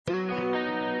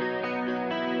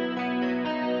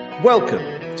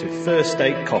Welcome to First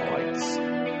State Cop-Ites,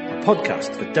 a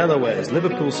podcast for Delaware's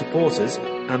Liverpool supporters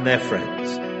and their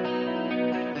friends.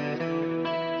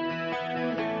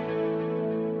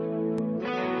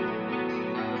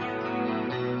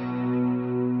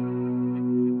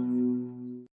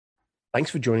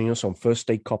 Thanks for joining us on First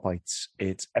State Cop-Ites.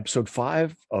 It's episode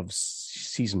 5 of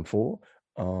season 4,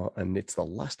 and it's the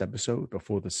last episode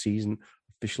before the season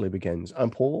officially begins. I'm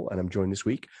Paul, and I'm joined this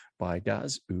week by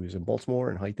Daz, who is in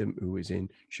Baltimore, and Haitham, who is in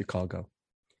Chicago.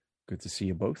 Good to see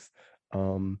you both.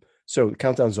 So the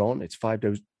countdown's on. It's 5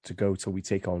 days to go till we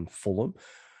take on Fulham.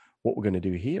 What we're going to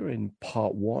do here in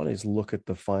part 1 is look at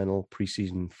the final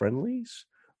preseason friendlies.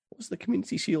 Was the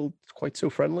Community Shield quite so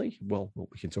friendly? Well,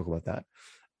 we can talk about that.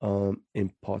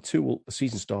 In part 2, the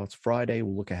season starts Friday.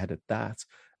 We'll look ahead at that,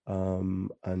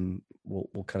 and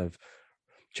we'll kind of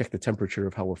check the temperature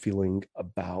of how we're feeling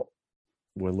about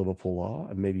where Liverpool are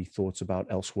and maybe thoughts about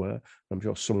elsewhere. I'm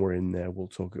sure somewhere in there we'll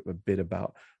talk a bit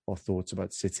about our thoughts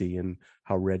about City and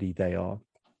how ready they are.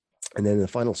 And then in the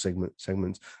final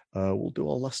segment, we'll do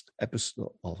our last set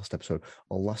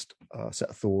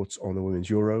of thoughts on the Women's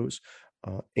Euros.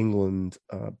 England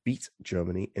beat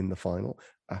Germany in the final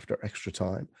after extra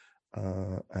time.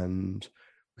 And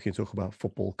we can talk about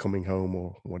football coming home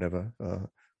or whatever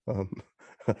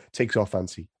takes our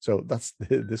fancy. So that's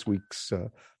this week's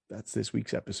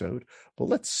episode. But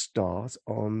let's start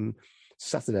on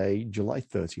Saturday, July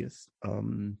 30th,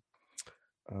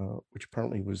 which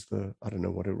apparently was the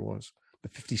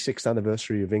 56th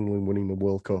anniversary of England winning the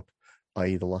World Cup,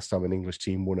 i.e. the last time an English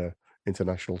team won an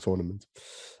international tournament.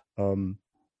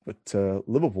 But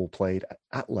Liverpool played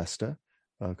at Leicester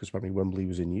because apparently Wembley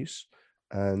was in use,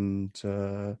 and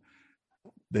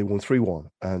they won 3-1.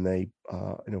 And they,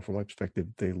 from my perspective,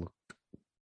 they looked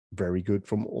very good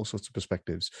from all sorts of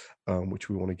perspectives, which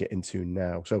we want to get into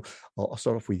now. So I'll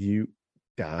start off with you,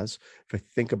 Daz. If I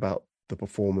think about the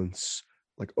performance,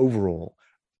 like overall,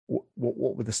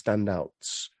 what were the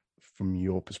standouts from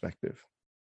your perspective?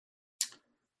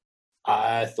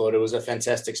 I thought it was a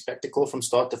fantastic spectacle from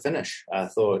start to finish. I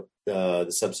thought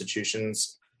the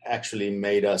substitutions actually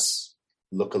made us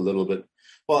look a little bit,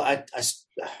 well,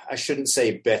 I shouldn't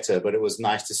say better, but it was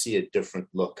nice to see a different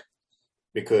look,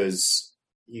 because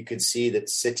you could see that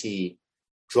City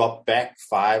dropped back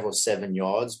 5 or 7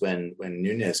 yards when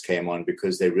Núñez came on,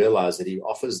 because they realized that he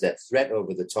offers that threat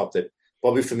over the top that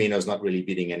Bobby Firmino's not really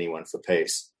beating anyone for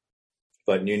pace.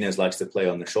 But Núñez likes to play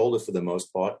on the shoulder for the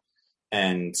most part.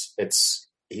 And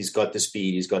he's got the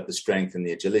speed, he's got the strength and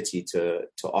the agility to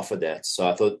offer that. So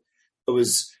I thought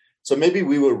so maybe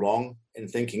we were wrong in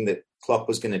thinking that Klopp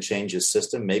was going to change his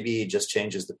system. Maybe he just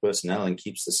changes the personnel and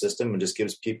keeps the system and just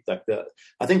gives people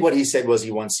I think what he said was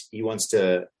what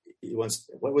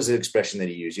was the expression that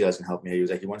he used? You guys can help me. He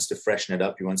was like, he wants to freshen it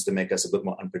up. He wants to make us a bit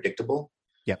more unpredictable.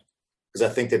 Yeah. Because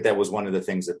I think that was one of the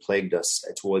things that plagued us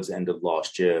towards the end of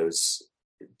last year. Was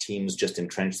teams just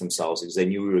entrenched themselves because they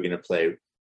knew we were going to play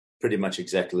pretty much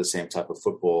exactly the same type of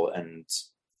football, and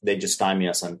they just stymie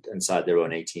us inside their own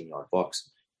 18-yard box.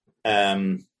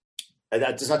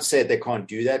 That's not to say that they can't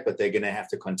do that, but they're going to have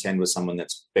to contend with someone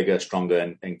that's bigger,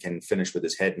 stronger, and can finish with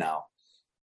his head now.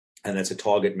 And that's a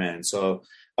target man. So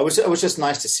it was just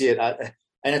nice to see it.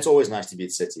 And it's always nice to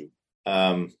beat City.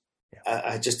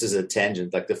 I just as a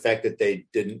tangent, like the fact that they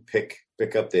didn't pick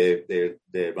up their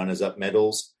runners-up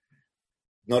medals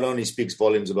not only speaks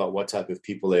volumes about what type of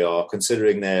people they are,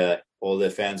 considering all their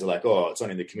fans are like, oh, it's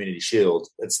only the Community Shield.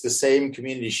 It's the same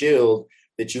Community Shield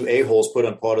that you a-holes put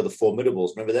on part of the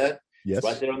Formidable. Remember that? Yes. It's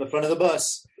right there on the front of the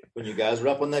bus. When you guys were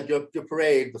up on that your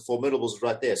parade, the Formidable was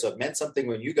right there. So it meant something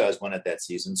when you guys won it that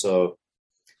season. So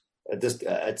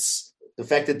it's the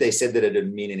fact that they said that it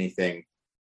didn't mean anything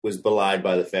was belied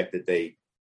by the fact that they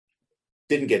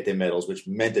didn't get their medals, which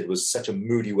meant it was such a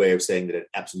moody way of saying that it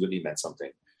absolutely meant something.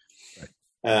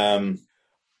 Right.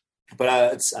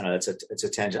 But it's a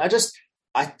tangent.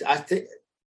 I think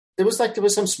there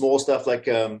was some small stuff like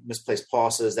misplaced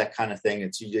passes, that kind of thing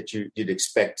that you'd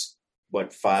expect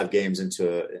 5 games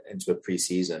into a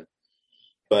preseason.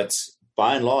 But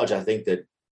by and large, I think that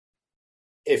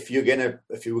if you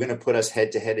were gonna put us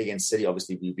head to head against City,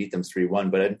 obviously we beat them 3-1.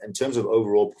 But in terms of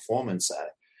overall performance,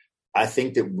 I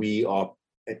think that we are,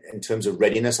 in terms of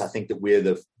readiness, I think that we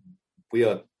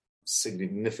are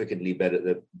significantly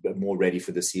better, more ready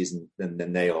for the season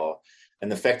than they are. And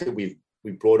the fact that we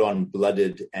brought on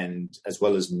blooded and as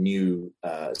well as new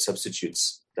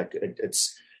substitutes, like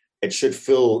it should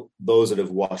fill those that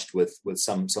have watched with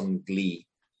some glee.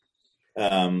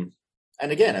 And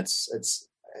again, it's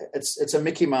a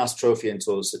Mickey Mouse trophy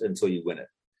until you win it,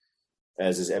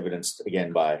 as is evidenced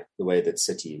again by the way that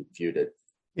City viewed it.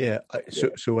 Yeah.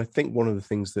 So I think one of the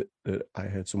things that I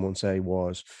heard someone say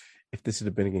was, if this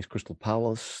had been against Crystal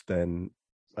Palace, then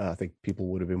I think people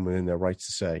would have been within their rights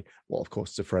to say, well, of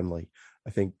course it's a friendly. I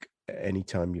think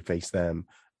anytime you face them,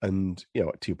 and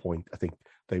to your point, I think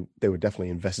they were definitely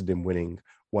invested in winning.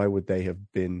 Why would they have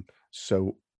been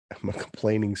so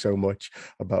complaining so much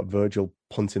about Virgil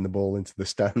punting the ball into the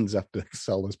stands after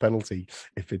Salah's penalty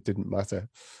if it didn't matter?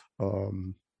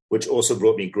 Which also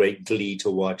brought me great glee to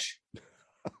watch.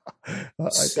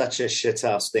 Such a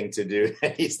shithouse thing to do.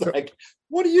 And he's like,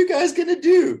 what are you guys going to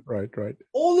do? Right.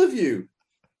 All of you.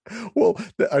 Well,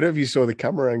 I don't know if you saw the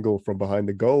camera angle from behind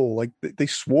the goal. Like they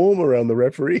swarm around the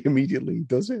referee immediately. He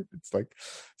does it. It's like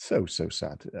so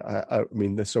sad. I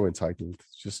mean, they're so entitled.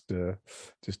 It's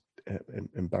just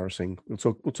embarrassing. We'll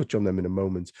touch on them in a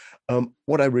moment.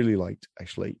 What I really liked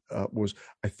actually was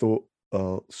I thought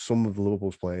some of the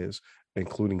Liverpool's players,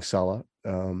 including Salah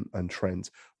and Trent,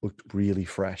 looked really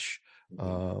fresh.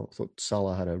 I thought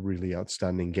Salah had a really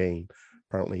outstanding game.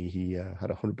 Apparently, he had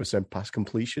 100% pass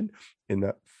completion in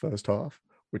that first half,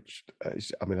 which I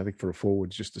think for a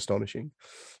forward is just astonishing.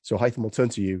 So, Hytham, I'll turn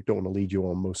to you. Don't want to lead you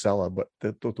on Mo Salah, but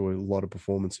there were a lot of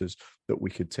performances that we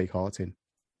could take heart in.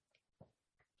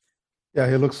 Yeah,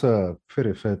 he looks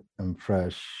pretty fit and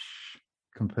fresh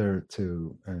compared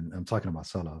to, and I'm talking about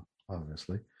Salah,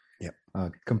 obviously. Yeah.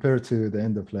 Compared to the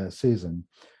end of last season.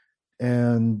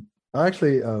 And I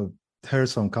actually heard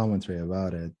some commentary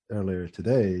about it earlier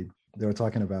today. They were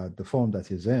talking about the form that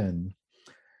he's in,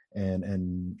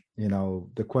 and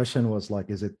the question was like,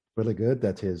 is it really good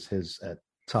that he's at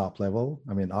top level?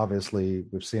 I mean, obviously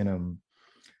we've seen him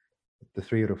the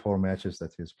 3 to 4 matches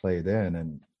that he's played in,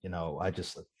 and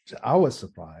I was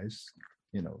surprised,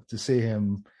 to see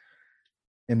him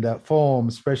in that form,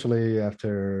 especially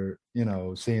after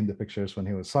seeing the pictures when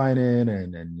he was signing,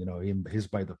 and he's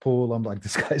by the pool. I'm like,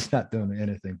 this guy's not doing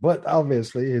anything, but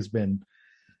obviously he's been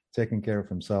taking care of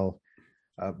himself.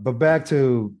 But back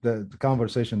to the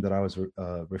conversation that I was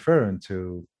referring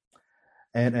to,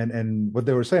 and what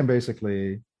they were saying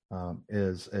basically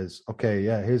is okay,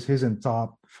 yeah, he's in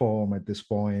top form at this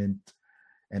point,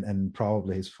 and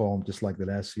probably his form, just like the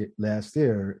last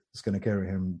year, is going to carry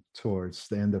him towards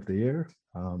the end of the year,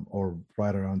 or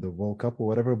right around the World Cup or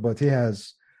whatever. But he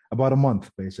has about a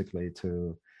month basically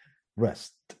to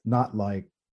rest, not like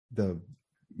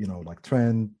like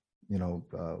Trent.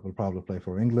 Will probably play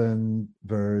for England,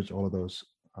 Verge, all of those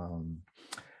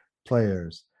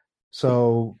players.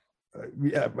 So,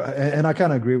 yeah, and I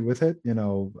kind of agree with it.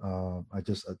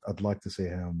 I'd like to see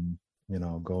him,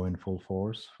 go in full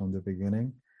force from the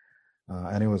beginning.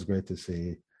 And it was great to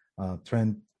see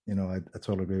Trent. I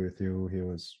totally agree with you. He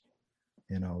was,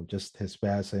 just his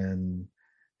passing,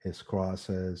 his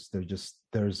crosses.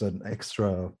 There's an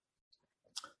extra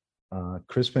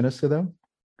crispiness to them.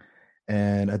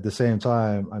 And at the same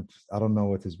time, I don't know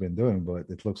what he's been doing, but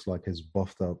it looks like he's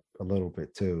buffed up a little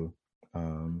bit too.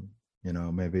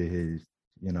 Maybe he's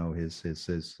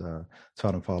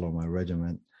trying to follow my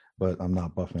regiment, but I'm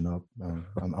not buffing up.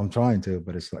 I'm trying to,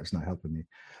 but it's not helping me.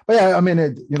 But yeah, I mean,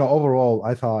 overall,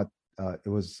 I thought it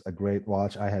was a great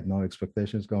watch. I had no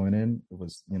expectations going in. It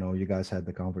was, you guys had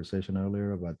the conversation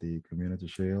earlier about the Community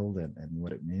Shield and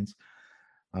what it means.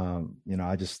 I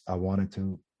wanted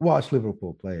to watch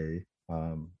Liverpool play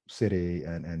City,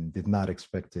 and did not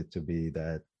expect it to be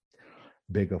that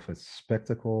big of a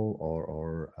spectacle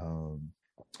or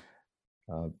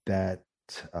that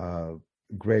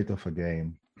great of a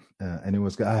game. And it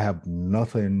was, I have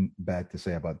nothing bad to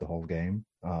say about the whole game.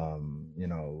 I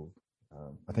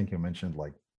think you mentioned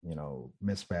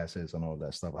missed passes and all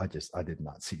that stuff. I did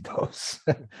not see those.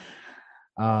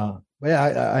 But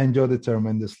yeah, I enjoyed it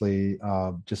tremendously.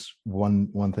 Just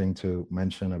one thing to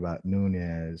mention about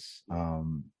Nunez.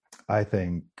 I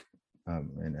think,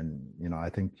 I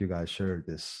think you guys share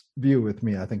this view with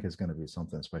me. I think it's going to be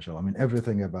something special. I mean,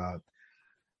 everything about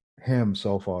him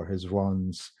so far, his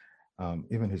runs,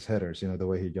 even his headers, the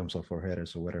way he jumps off for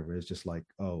headers or whatever, it's just like,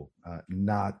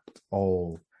 not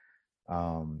all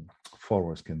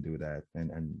forwards can do that.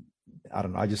 And I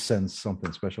don't know, I just sense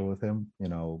something special with him,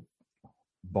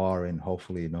 barring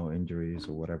hopefully no injuries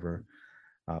or whatever.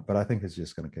 But I think it's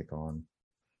just going to kick on.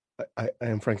 I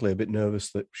am frankly a bit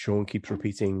nervous that Sean keeps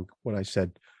repeating what I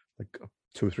said like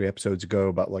 2 or 3 episodes ago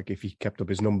about like if he kept up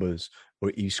his numbers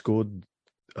or he scored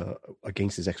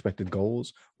against his expected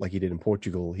goals like he did in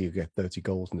Portugal, he'd get 30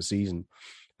 goals in the season.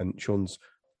 And Sean's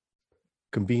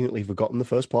conveniently forgotten the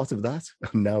first part of that.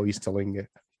 And now he's telling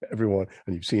everyone,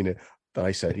 and you've seen it, that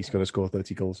I said he's going to score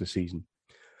 30 goals this season.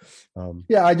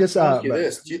 I just ask you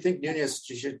this: do you think Nunez?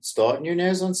 You should start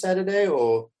Nunez on Saturday,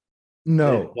 or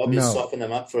No, Bobby no. soften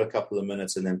them up for a couple of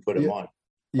minutes and then put him on.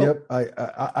 Yep.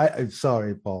 I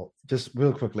sorry, Paul. Just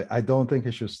real quickly, I don't think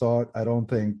he should start. I don't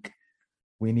think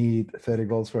we need 30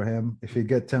 goals for him. If you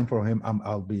get 10 for him,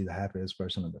 I'll be the happiest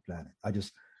person on the planet. I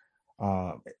just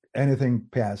anything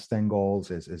past 10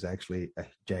 goals is actually a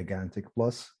gigantic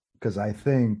plus, because I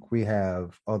think we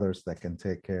have others that can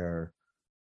take care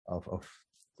of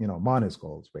Mane's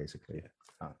goals basically.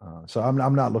 So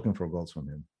I'm not looking for goals from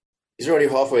him. He's already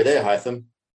halfway there, Hytham.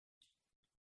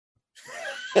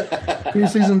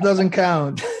 Preseason doesn't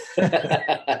count.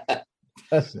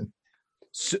 Doesn't.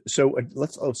 So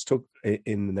let's talk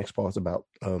in the next part about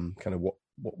kind of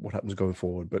what happens going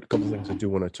forward. But a couple of things I do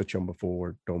want to touch on before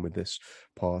we're done with this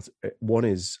part. One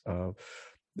is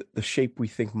the shape we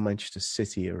think Manchester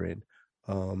City are in.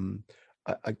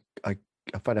 I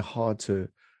find it hard to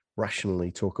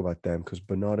rationally talk about them because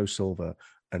Bernardo Silva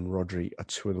and Rodri are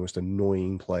two of the most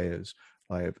annoying players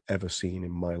I have ever seen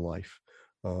in my life.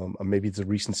 And maybe it's a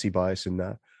recency bias in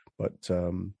that, but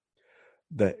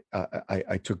that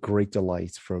I took great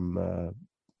delight from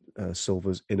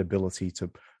Silva's inability to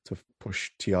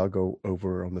push Thiago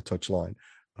over on the touchline,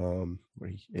 where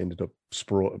he ended up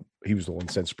he was the one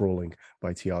sent sprawling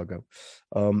by Thiago.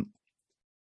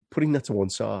 Putting that to one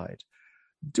side,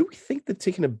 do we think they're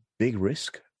taking a big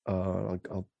risk? I'll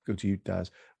go to you,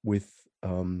 Daz, with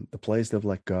the players they've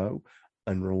let go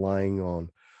and relying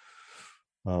on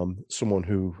someone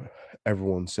who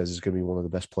everyone says is going to be one of the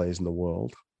best players in the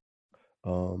world,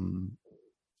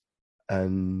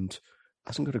 and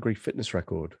hasn't got a great fitness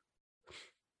record.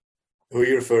 Who are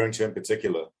you referring to in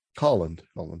particular? Haaland.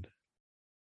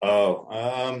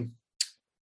 Oh,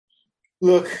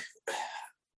 look,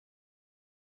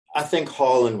 I think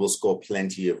Haaland will score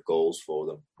plenty of goals for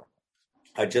them.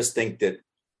 I just think that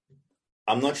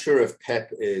I'm not sure if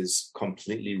Pep is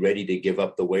completely ready to give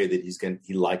up the way that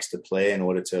he likes to play in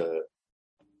order to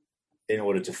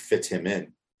fit him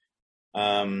in.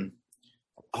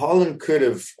 Haaland could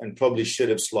have and probably should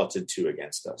have slotted 2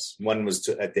 against us. One was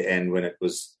at the end when it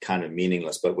was kind of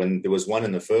meaningless, but when there was one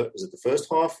in the first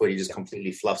half where he just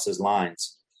completely fluffs his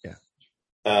lines. Yeah.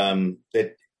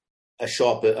 That a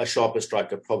sharper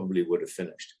striker probably would have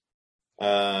finished.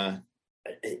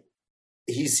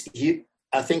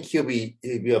 I think he'll be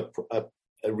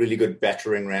a really good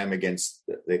battering ram against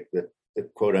the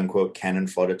quote unquote cannon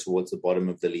fodder towards the bottom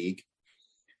of the league.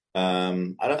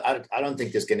 I don't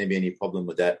think there's going to be any problem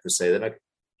with that per se.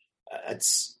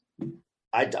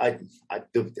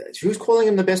 Who's calling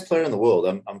him the best player in the world?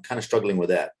 I'm kind of struggling with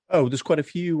that. Oh, there's quite a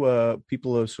few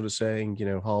people are sort of saying,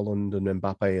 Haaland and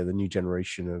Mbappe are the new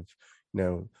generation of,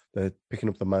 they're picking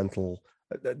up the mantle.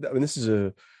 I mean, this is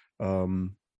a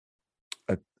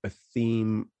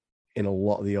theme in a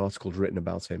lot of the articles written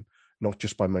about him, not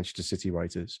just by Manchester City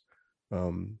writers.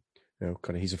 Kind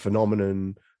of he's a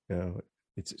phenomenon.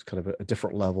 It's kind of a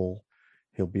different level.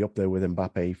 He'll be up there with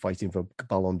Mbappe fighting for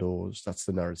Ballon d'Ors. That's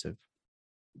the narrative.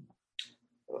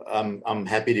 I'm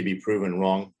happy to be proven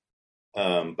wrong,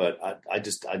 but I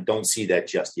don't see that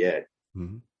just yet.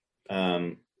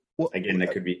 Mm-hmm. Again,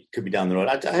 that could be down the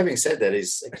road. Having said that,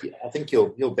 I think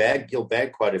he'll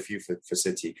bag quite a few for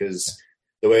City because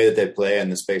the way that they play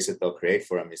and the space that they'll create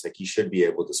for him is like he should be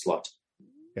able to slot.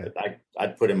 Yeah.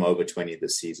 I'd put him over 20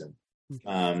 this season,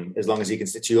 as long as he can.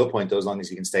 To your point, though, as long as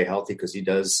he can stay healthy, because he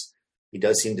does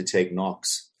seem to take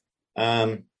knocks.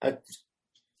 I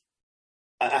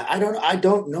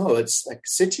don't know. It's like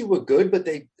City were good, but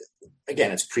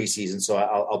it's preseason, so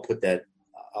I'll put that.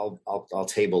 I'll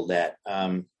table that.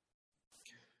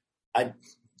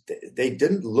 They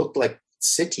didn't look like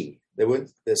City. They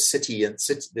weren't the City, and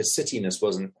the Cityness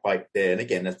wasn't quite there. And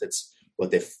again, that's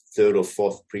their 3rd or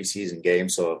 4th preseason game,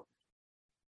 so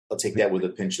I'll take that with a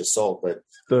pinch of salt. But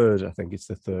 3rd, I think it's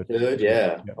the 3rd. 3rd,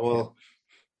 yeah. Well,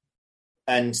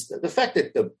 and the fact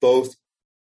that both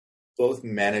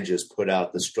managers put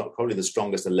out probably the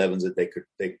strongest 11s that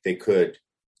they could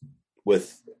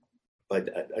with, but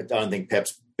I don't think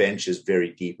Pep's bench is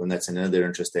very deep, and that's another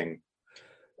interesting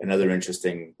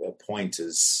point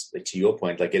is, like, to your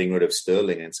point, like getting rid of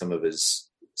Sterling and some of his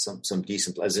some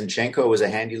decent players. Zinchenko was a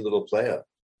handy little player.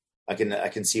 I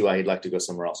can see why he'd like to go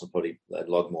somewhere else and probably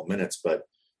log more minutes, but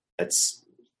it's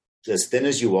as thin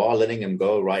as you are, letting him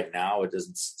go right now. It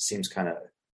doesn't seems kind of,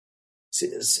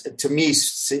 to me,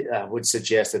 I would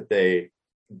suggest that they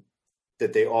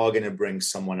are going to bring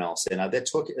someone else in. They're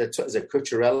talking. Is it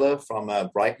Cucurella from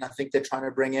Brighton? I think they're trying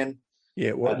to bring in.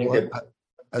 Yeah,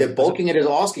 they're bulking it as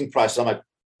asking price. So I'm like,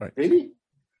 right. Really?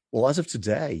 Well, as of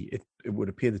today, it would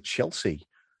appear that Chelsea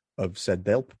have said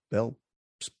they'll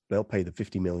pay the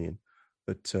 50 million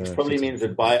Which probably means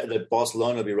that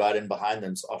Barcelona will be right in behind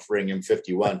them, offering him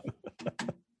 51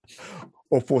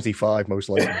 or 45, most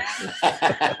likely.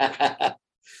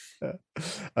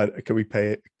 Can we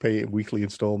pay it weekly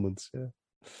installments? Yeah.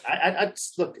 I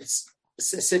look, it's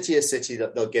City is City,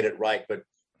 that they'll get it right, but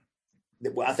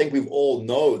I think we all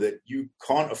know that you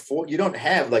don't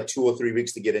have like 2 or 3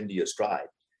 weeks to get into your stride.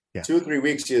 Yeah. 2 or 3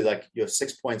 weeks, you're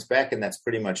 6 points back, and that's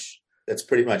pretty much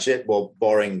it. Well,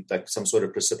 barring like some sort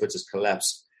of precipitous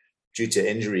collapse due to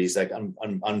injuries, like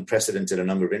unprecedented a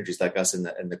number of injuries, like us in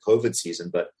the COVID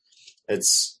season. But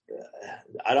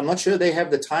I'm not sure they have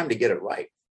the time to get it right.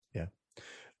 Yeah,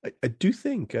 I do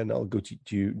think, and I'll go to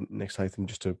you next, Hytham,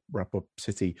 just to wrap up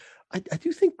City. I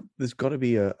do think there's got to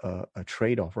be a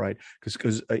trade-off, right?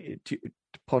 Because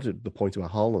part of the point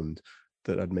about Haaland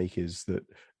that I'd make is that,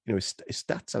 you know, his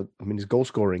stats out. I mean, his goal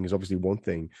scoring is obviously one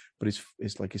thing, but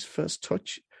his first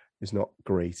touch is not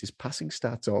great. His passing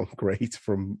stats aren't great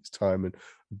from his time in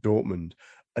Dortmund,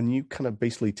 and you kind of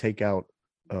basically take out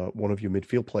one of your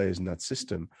midfield players in that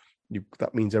system.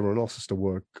 That means everyone else has to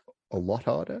work a lot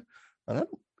harder. And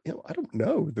I don't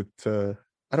know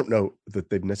that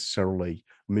they've necessarily.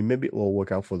 I mean, maybe it'll all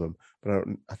work out for them, but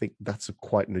I think that's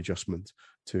quite an adjustment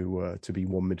to be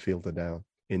one midfielder down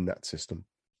in that system.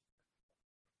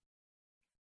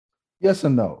 Yes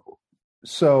and no.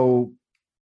 So,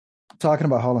 talking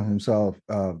about Haaland himself,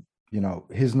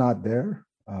 he's not there.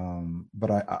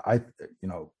 But I,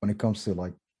 when it comes to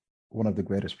like one of the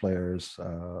greatest players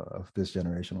of this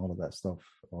generation, all of that stuff,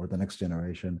 or the next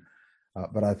generation,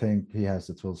 but I think he has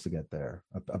the tools to get there.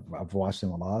 I've watched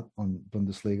him a lot on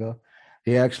Bundesliga.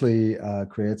 He actually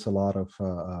creates a lot of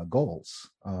goals,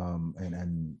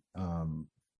 and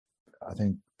I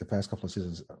think the past couple of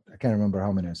seasons, I can't remember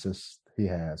how many assists he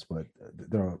has, but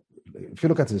there are. If you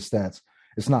look at his stats,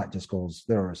 it's not just goals;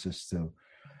 there are assists too.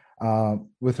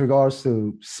 With regards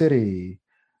to City,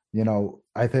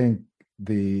 I think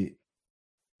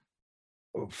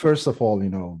first of all,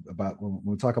 about when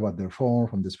we talk about their form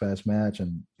from this past match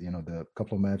and the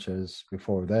couple of matches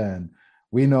before then,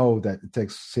 we know that it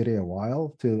takes City a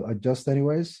while to adjust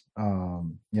anyways, at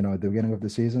the beginning of the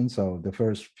season. So the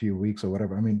first few weeks or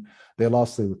whatever, I mean, they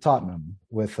lost to Tottenham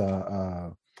with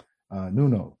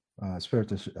Nuno,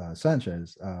 Espirito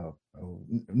Sanchez,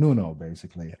 Nuno,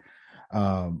 basically,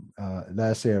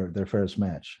 last year, their first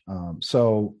match.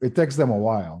 So it takes them a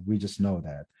while. We just know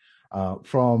that.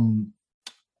 From,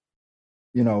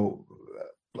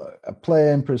 a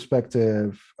playing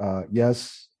perspective,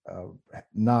 yes,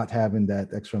 not having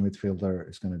that extra midfielder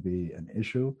is going to be an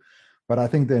issue, but I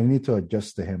think they need to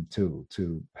adjust to him too,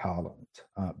 to Haaland,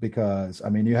 because I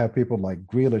mean, you have people like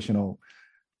Grealish,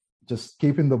 just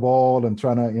keeping the ball and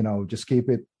trying to, just keep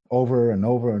it over and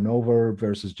over and over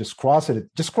versus just cross it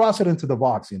into the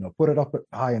box, put it up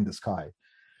high in the sky.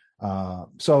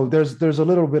 So there's a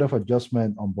little bit of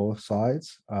adjustment on both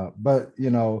sides, but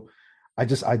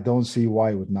I don't see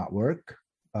why it would not work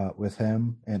with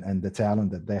him and the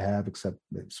talent that they have,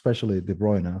 especially De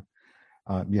Bruyne.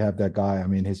 You have that guy. I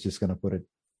mean, he's just going to put it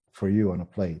for you on a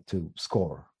plate to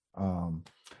score.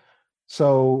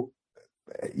 So,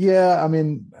 yeah, I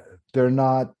mean, they're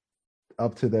not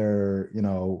up to their,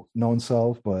 known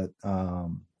self, but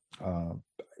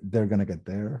they're going to get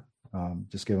there.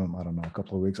 Just give them, I don't know, a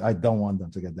couple of weeks. I don't want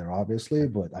them to get there, obviously,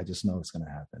 but I just know it's going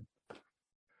to happen.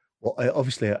 Well,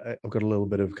 I've got a little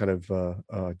bit of kind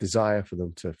of desire for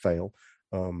them to fail.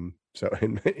 So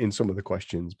in some of the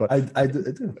questions, but I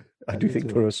do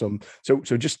think there are some. So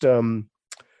just so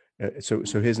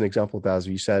here's an example, Daz.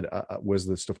 You said, where's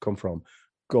the stuff come from?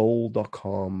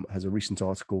 Goal.com has a recent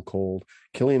article called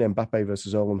 "Kylian Mbappe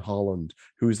versus Erling Haaland: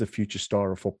 Who is the future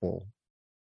star of football?"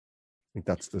 I think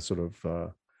that's the sort of.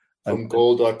 From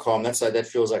Goal.com, that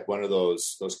feels like one of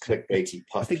those clickbaity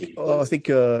puff. I think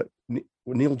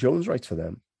Neil Jones writes for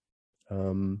them.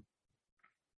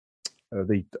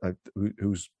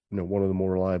 Who's one of the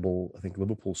more reliable, I think,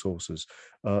 Liverpool sources.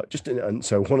 And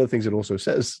so one of the things it also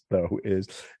says though is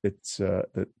it's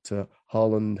that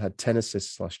Haaland had 10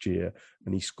 assists last year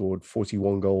and he scored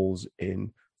 41 goals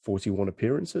in 41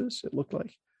 appearances. It looked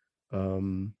like.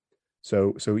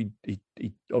 So he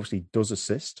obviously does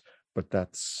assist, but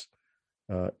that's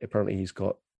apparently he's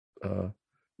got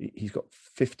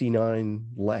 59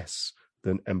 less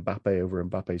than Mbappe over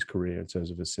Mbappe's career in terms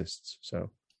of assists. So.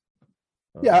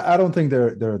 Yeah, I don't think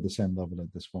they're at the same level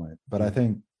at this point, but I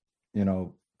think a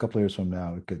couple of years from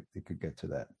now it could get to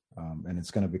that, and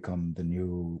it's going to become the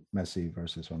new Messi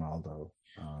versus Ronaldo.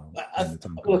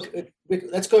 Look,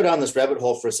 let's go down this rabbit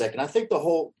hole for a second. I think the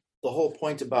whole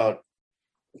point about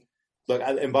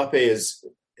Mbappe is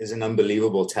an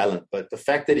unbelievable talent, but the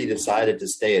fact that he decided to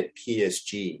stay at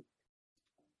PSG,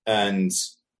 and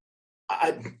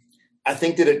I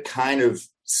think that it kind of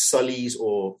sullies,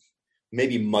 or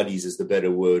maybe muddies is the better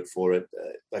word for it,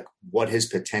 like what his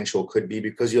potential could be,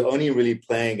 because you're only really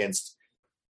playing against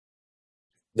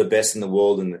the best in the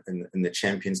world in the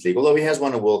Champions League. Although he has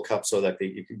won a World Cup, so that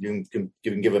you can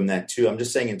give him that too. I'm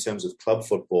just saying in terms of club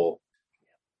football,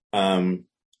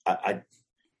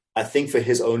 I think for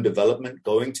his own development,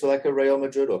 going to like a Real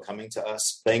Madrid or coming to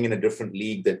us, playing in a different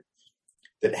league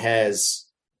that has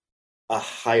a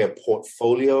higher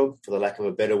portfolio, for the lack of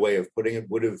a better way of putting it,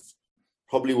 would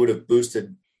have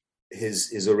boosted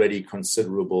his already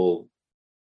considerable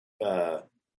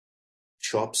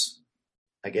chops,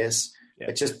 I guess. Yeah.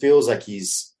 It just feels like he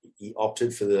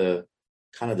opted for the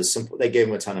kind of the simple. They gave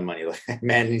him a ton of money. Like,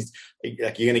 man, he's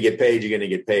like, you're going to get paid. You're going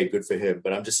to get paid. Good for him.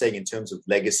 But I'm just saying, in terms of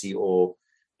legacy,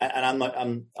 and I'm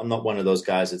not one of those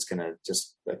guys that's going to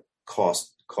just like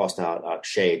cost out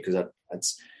shade, because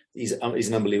he's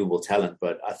an unbelievable talent.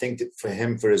 But I think that for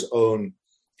him, for his own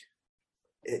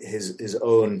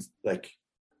like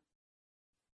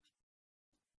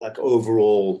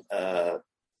overall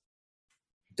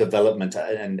development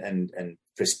and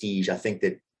prestige, I think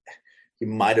that he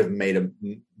might have made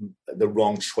the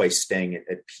wrong choice staying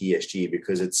at PSG,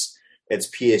 because it's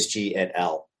PSG et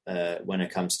al. When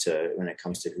it comes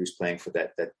to who's playing for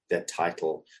that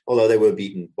title. Although they were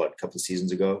beaten a couple of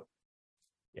seasons ago,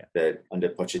 under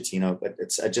Pochettino. But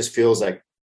it just feels like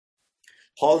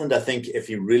Haaland, I think, if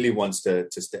he really wants to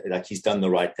stay, like, he's done the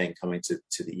right thing coming to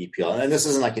the EPL. And this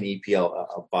isn't like an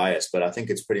EPL bias, but I think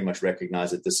it's pretty much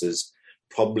recognized that this is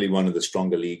probably one of the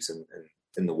stronger leagues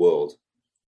in the world.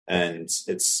 And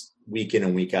it's week in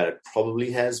and week out, it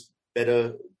probably has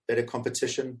better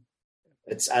competition.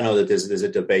 I know that there's a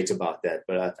debate about that,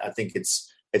 but I think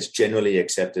it's generally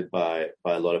accepted by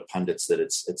a lot of pundits that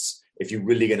it's if you're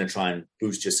really going to try and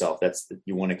boost yourself,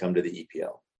 you want to come to the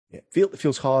EPL. Yeah, it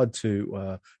feels hard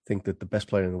to think that the best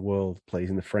player in the world plays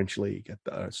in the French league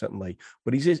at certainly,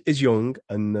 but he's young,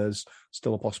 and there's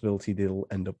still a possibility that he'll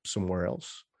end up somewhere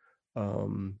else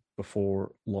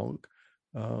before long.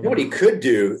 You know what he could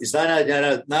do is now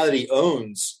that he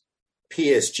owns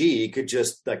PSG, he could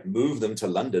just like move them to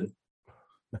London.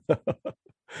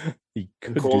 He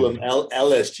could call them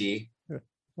LSG,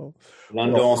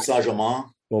 London Saint-Germain.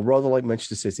 Well, rather like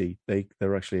Manchester City,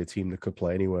 they're actually a team that could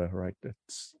play anywhere, right?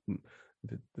 It's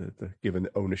the given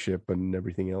ownership and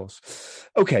everything else.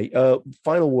 Okay,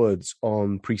 final words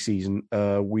on preseason.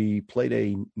 We played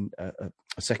a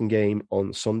second game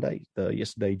on Sunday,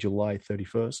 yesterday, July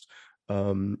 31st.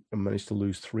 And managed to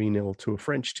lose 3-0 to a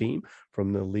French team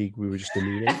from the league we were just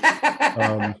meeting.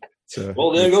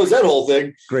 Well, there goes that whole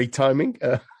thing. Great timing.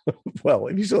 Well,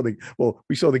 if you saw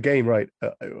we saw the game, right?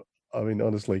 I mean,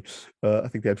 honestly, I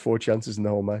think they had 4 chances in the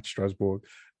whole match, Strasbourg.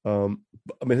 I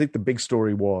think the big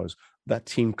story was that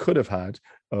team could have had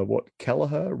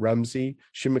Kelleher, Ramsey,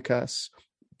 Tsimikas,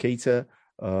 Keita,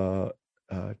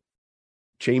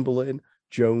 Chamberlain,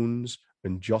 Jones,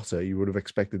 and Jota. You would have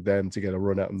expected them to get a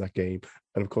run out in that game.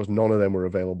 And of course, none of them were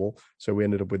available. So we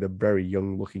ended up with a very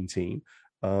young looking team.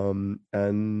 And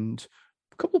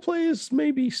a couple of players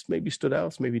maybe stood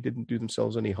out, maybe didn't do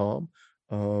themselves any harm.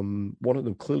 One of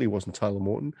them clearly wasn't Tyler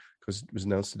Morton, because it was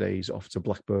announced today he's off to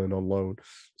Blackburn on loan.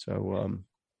 So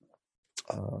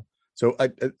I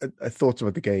thought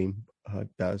about the game,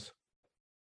 Daz.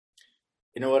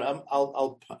 You know what?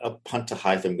 I'll punt to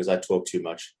Hytham because I talk too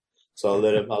much. So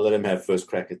I'll let him have first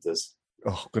crack at this.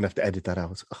 Oh, I'm gonna have to edit that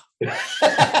out.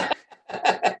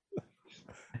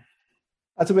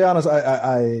 To be honest,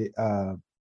 I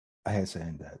hate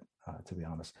saying that. To be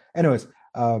honest, anyways,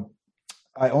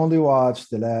 I only watched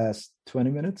the last 20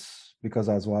 minutes because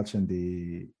I was watching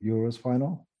the Euros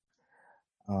final,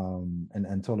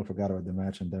 and totally forgot about the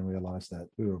match, and then realized that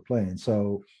we were playing.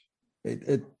 So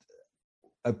it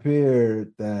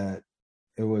appeared that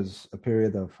it was a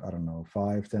period of, I don't know,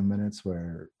 5-10 minutes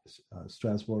where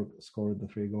Strasbourg scored the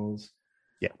 3 goals.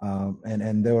 Yeah.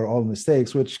 And they were all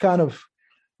mistakes, which kind of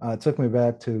took me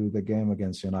back to the game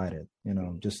against United.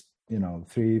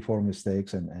 3-4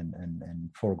 mistakes and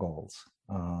 4 goals.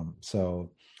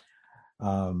 So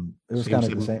it was kind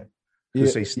of the same.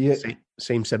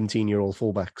 Same 17-year-old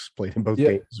fullbacks played in both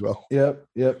games as well.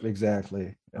 Yep,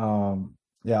 exactly.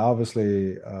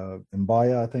 Obviously,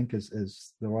 Mbaya, I think,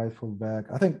 is the right fullback.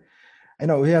 I think,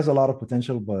 he has a lot of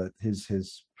potential, but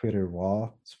he's pretty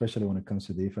raw, especially when it comes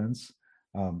to defense.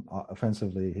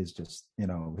 Offensively, he's just,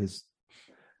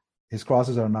 his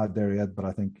crosses are not there yet, but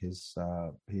I think his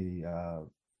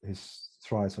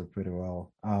tries are pretty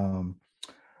well.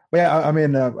 But yeah, I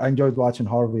mean, I enjoyed watching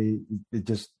Harvey. It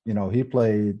just, he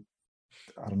played,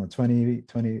 I don't know,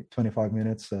 25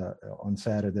 minutes on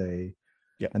Saturday.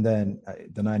 Yeah. And then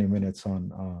the 90 minutes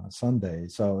on Sunday.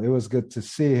 So it was good to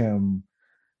see him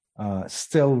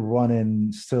still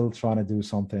running, still trying to do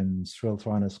something, still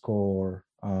trying to score.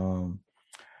 And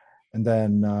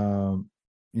then,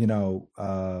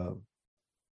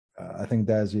 I think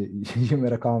Daz, you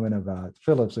made a comment about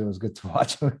Phillips. It was good to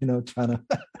watch him, trying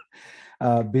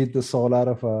to beat the soul out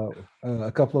of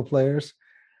a couple of players.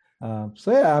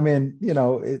 So yeah, I mean, it's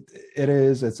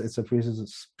a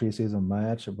preseason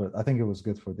match, but I think it was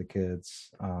good for the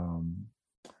kids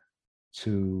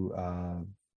to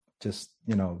just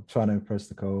trying to impress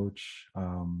the coach.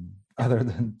 Other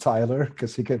than Tyler,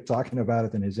 because he kept talking about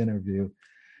it in his interview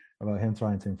about him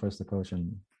trying to impress the coach,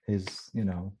 and he's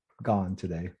gone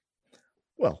today.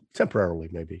 Well, temporarily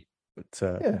maybe,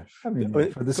 but yeah, I mean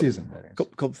for the season.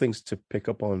 Couple of things to pick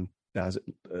up on as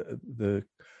the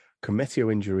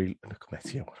Koumetio injury.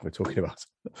 Koumetio, what am I talking about?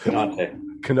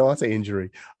 Konate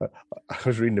injury. I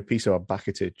was reading a piece about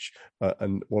Bakitic,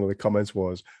 and one of the comments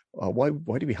was, "Why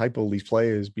do we hype all these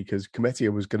players? Because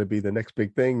Koumetio was going to be the next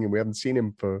big thing, and we haven't seen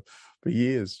him for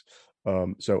years."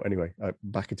 So anyway,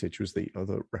 Bakitic was the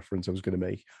other reference I was going to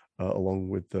make, along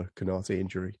with the Konate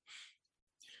injury.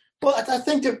 Well, I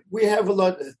think that we have a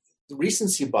lot of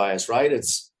recency bias, right?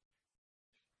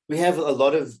 We have a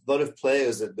lot of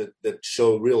players that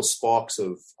show real sparks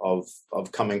of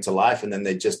coming to life, and then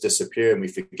they just disappear, and we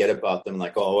forget about them.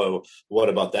 Like, oh, well, what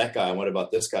about that guy? And what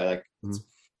about this guy? Like,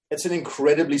 it's an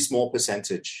incredibly small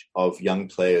percentage of young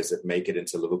players that make it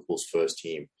into Liverpool's first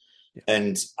team. Yeah.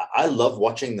 And I love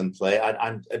watching them play.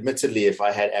 I'm admittedly, if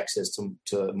I had access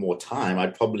to more time,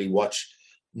 I'd probably watch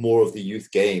more of the youth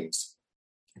games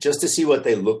just to see what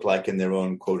they look like in their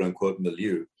own quote unquote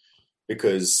milieu.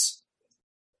 Because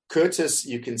Curtis,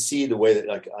 you can see the way that,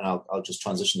 like, and I'll just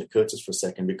transition to Curtis for a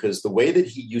second, because the way that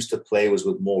he used to play was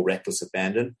with more reckless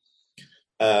abandon.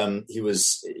 He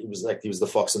was the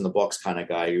fox in the box kind of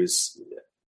guy.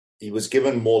 He was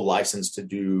given more license to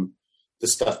do the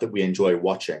stuff that we enjoy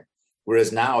watching.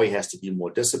 Whereas now he has to be more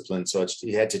disciplined. So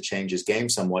he had to change his game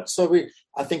somewhat. So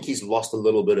I think he's lost a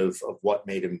little bit of what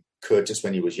made him Curtis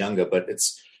when he was younger, but it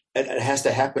has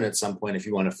to happen at some point if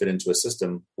you want to fit into a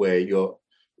system where you're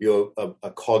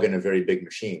a cog in a very big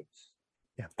machine.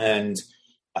 Yeah. And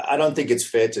I don't think it's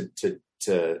fair to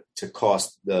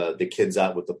cast the kids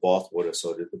out with the bathwater,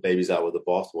 so that the baby's out with the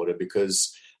bathwater,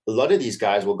 because a lot of these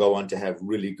guys will go on to have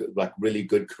really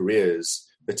good careers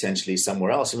potentially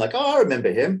somewhere else. And like, oh, I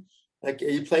remember him. Like,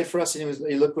 he played for us and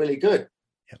he looked really good.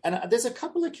 Yeah. And there's a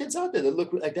couple of kids out there that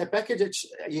look like that. Bakitic,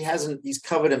 he's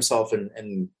covered himself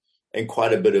in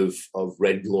quite a bit of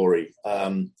red glory.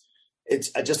 It's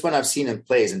just when I've seen him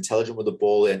play, he's intelligent with the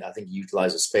ball, and I think he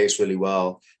utilizes space really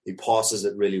well. He passes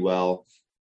it really well.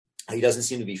 He doesn't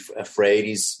seem to be afraid.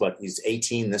 He's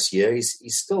 18 this year. He's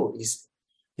still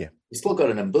got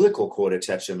an umbilical cord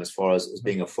attached to him as far as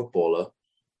being a footballer.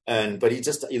 But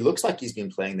he looks like he's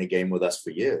been playing the game with us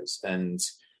for years. And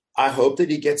I hope that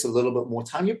he gets a little bit more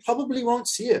time. You probably won't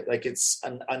see it. Like, it's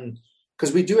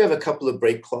because we do have a couple of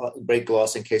break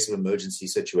glass in case of emergency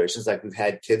situations. Like, we've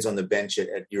had kids on the bench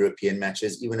at European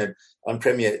matches, even on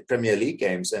Premier League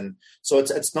games. And so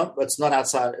it's not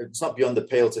outside. It's not beyond the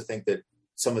pale to think that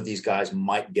some of these guys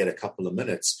might get a couple of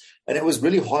minutes. And it was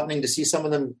really heartening to see some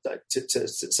of them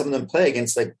play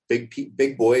against like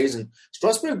big boys. And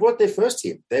Strasbourg brought their first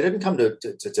team. They didn't come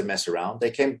to mess around. They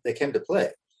came to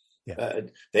play. Yeah.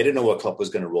 They didn't know what Klopp was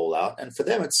going to roll out. And for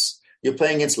them, you're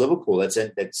playing against Liverpool.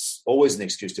 That's always an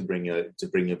excuse to bring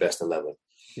your best 11.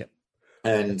 Yeah.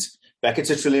 And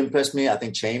Bakitic really impressed me. I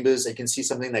think Chambers, I can see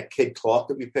something, that kid Clark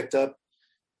that we picked up.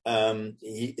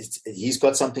 He's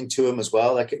got something to him as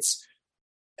well. Like, it's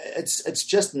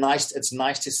just nice. It's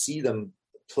nice to see them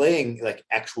playing like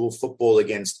actual football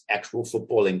against actual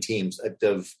footballing teams at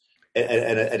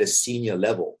a senior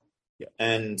level. Yeah.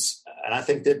 And I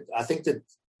think that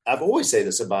I've always say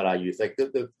this about our youth. Like,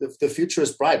 the future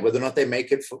is bright. Whether or not they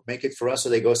make it for us or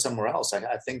they go somewhere else,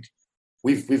 I think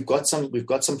we've got some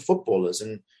footballers.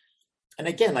 And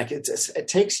again, like, it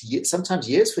takes sometimes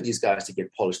years for these guys to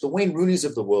get polished. The Wayne Rooneys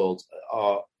of the world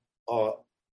are.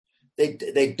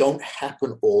 They don't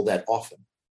happen all that often,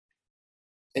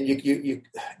 and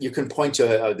you can point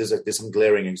to there's some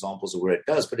glaring examples of where it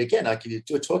does. But again, like,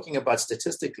 you're talking about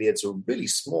statistically, it's a really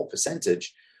small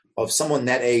percentage of someone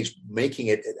that age making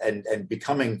it and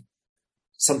becoming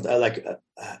some like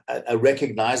a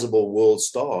recognizable world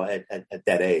star at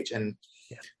that age. And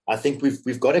yeah. I think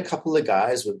we've got a couple of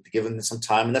guys, we've given them some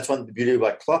time, and that's one of the beauty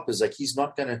about Klopp is like he's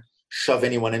not going to shove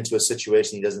anyone into a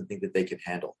situation he doesn't think that they can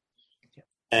handle. Yeah.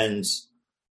 And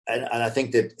I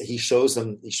think that he shows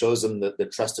them the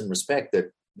trust and respect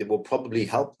that will probably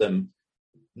help them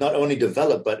not only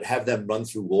develop, but have them run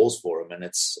through walls for him. And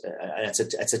it's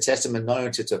a testament not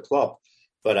only to Klopp,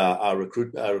 but our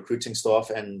recruiting staff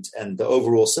and the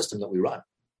overall system that we run.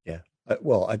 Yeah.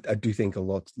 Well, I do think a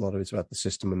lot of it's about the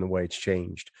system and the way it's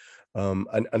changed.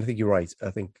 And I think you're right.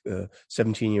 I think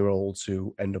 17-year-olds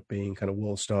who end up being kind of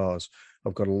world stars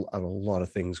have got a lot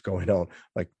of things going on.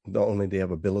 Like, not only do they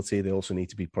have ability, they also need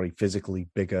to be probably physically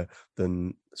bigger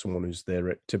than someone who's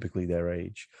typically their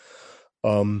age.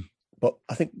 But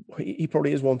I think he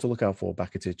probably is one to look out for,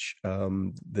 Bakatic.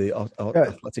 The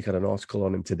Athletic had an article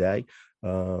on him today.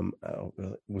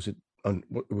 Was it? I think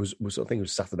it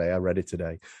was Saturday. I read it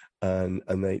today, and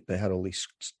they had all these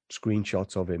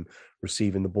screenshots of him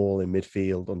receiving the ball in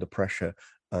midfield under pressure,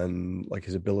 and like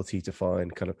his ability to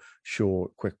find kind of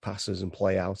short, quick passes and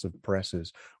play out of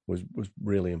presses was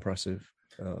really impressive.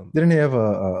 Didn't he have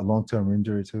a long-term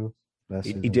injury too?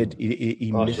 He did.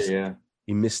 He missed. Yeah.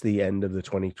 He missed the end of the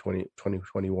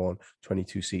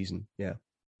 2021-22 season. Yeah.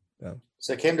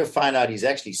 So I came to find out he's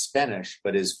actually Spanish,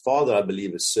 but his father, I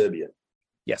believe, is Serbian.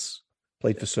 Yes.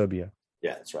 Played for Serbia.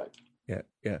 Yeah, that's right. Yeah.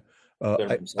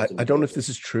 I don't know if this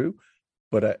is true,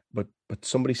 but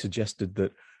somebody suggested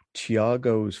that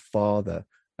Thiago's father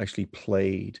actually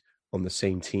played on the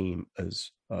same team as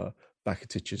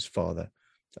Bakatic's father.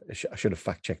 I should have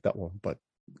fact-checked that one, but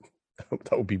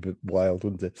that would be a bit wild,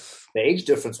 wouldn't it? The age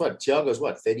difference, what? Thiago's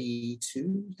what,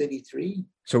 32, 33?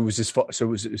 So it was his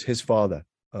father,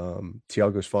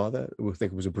 Thiago's father, who I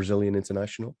think was a Brazilian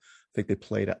international. I think they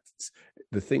played at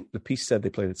the piece said they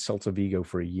played at Celta Vigo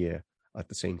for a year at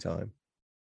the same time.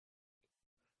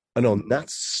 And on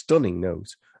that stunning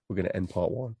note, we're going to end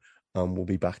part one. We'll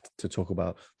be back to talk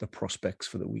about the prospects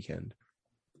for the weekend.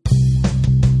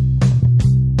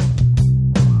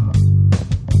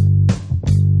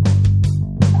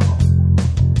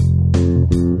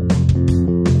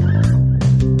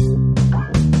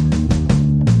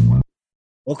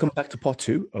 Welcome back to part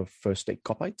two of First Take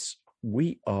Copites.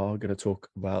 We are going to talk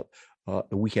about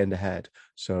the weekend ahead.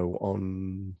 So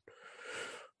on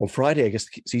Friday, I guess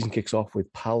the season kicks off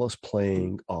with Palace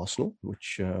playing Arsenal,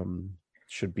 which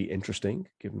should be interesting,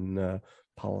 given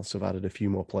Palace have added a few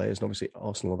more players. And obviously,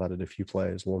 Arsenal have added a few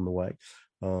players along the way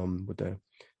with their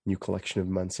new collection of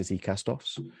Man City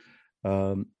cast-offs.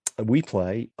 We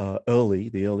play the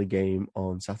early game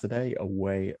on Saturday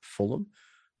away at Fulham.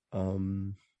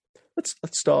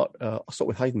 Let's start. I'll start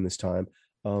with Hayden this time.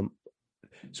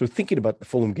 So, thinking about the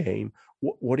Fulham game,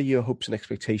 what are your hopes and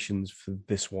expectations for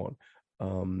this one?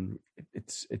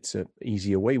 It's an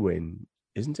easy away win,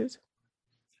 isn't it?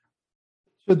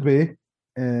 Should be.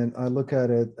 And I look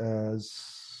at it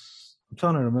as, I'm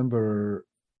trying to remember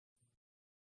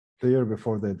the year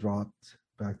before they dropped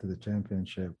back to the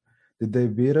championship. Did they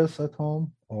beat us at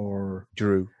home or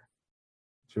drew?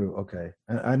 True. Okay,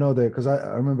 and I know that because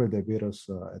I remember they beat us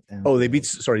at Anfield. Oh, they beat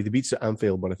at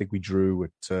Anfield, but I think we drew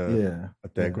at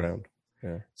their ground.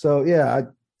 Yeah. So yeah,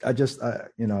 I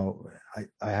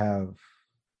have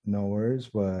no worries,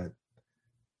 but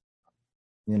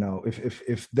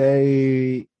if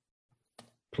they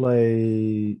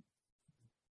play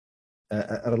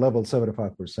at a level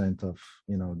 75% of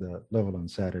the level on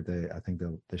Saturday, I think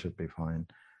they should be fine.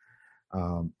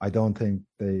 I don't think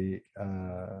they.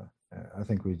 I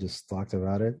think we just talked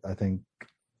about it. I think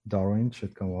Darwin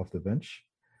should come off the bench.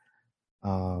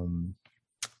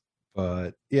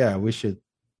 But yeah, we should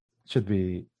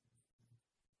be.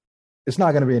 It's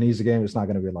not going to be an easy game. It's not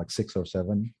going to be like 6 or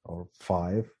 7 or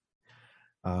 5.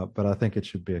 But I think it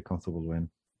should be a comfortable win.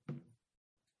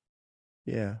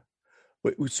 Yeah.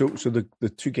 So the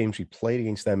two games we played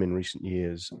against them in recent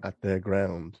years at their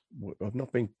ground have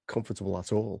not been comfortable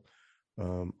at all.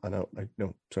 I know.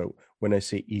 So when I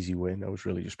say easy win, I was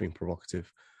really just being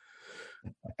provocative.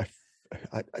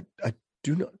 I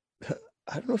do not.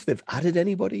 I don't know if they've added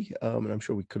anybody, and I'm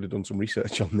sure we could have done some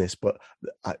research on this, but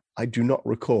I do not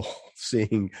recall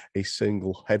seeing a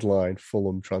single headline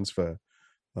Fulham transfer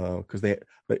because they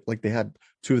had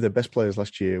two of their best players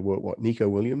last year were Nico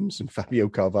Williams and Fabio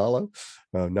Carvalho,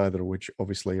 neither of which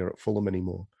obviously are at Fulham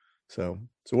anymore. So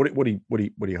what are you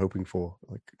hoping for?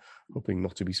 Like, hoping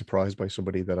not to be surprised by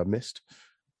somebody that I missed?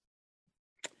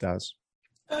 Daz?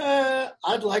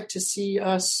 I'd like to see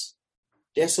us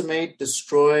decimate,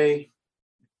 destroy,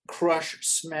 crush,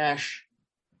 smash,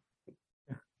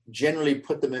 generally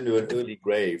put them into an early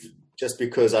grave. Just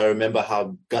because I remember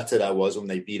how gutted I was when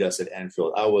they beat us at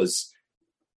Anfield.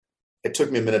 It took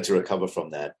me a minute to recover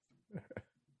from that.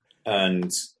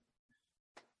 And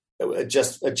it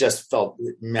just felt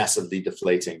massively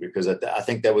deflating because I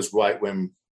think that was right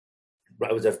when.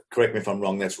 Correct me if I'm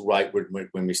wrong. That's right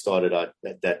when we started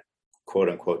that quote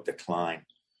unquote decline.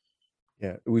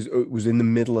 Yeah, it was in the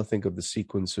middle, I think, of the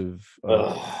sequence of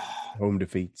home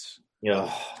defeats.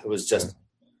 Yeah, it was just.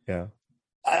 Yeah.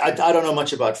 I don't know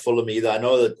much about Fulham either. I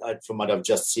know that from what I've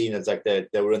just seen, it's like they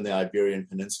were in the Iberian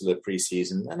Peninsula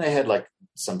preseason, and they had like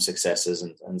some successes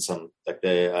and some like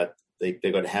they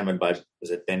got hammered by, was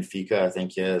it Benfica? I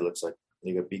think, yeah, it looks like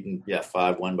they got beaten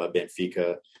 5-1 by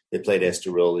Benfica. They played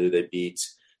Estoril, who they beat.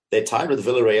 They tied with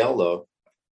Villarreal though.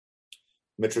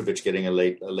 Mitrovic getting a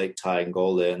late tying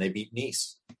goal there, and they beat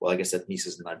Nice. Well, I guess that Nice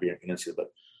is in the Iberian Peninsula,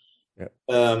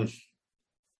 but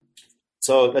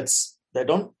so they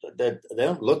don't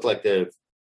look like they're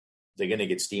going to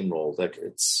get steamrolled. Like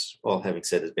it's, well, having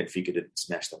said that, Benfica didn't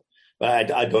smash them,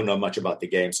 but I don't know much about the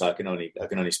game, so I can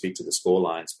only speak to the score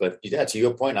lines. But yeah, to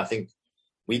your point, I think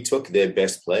we took their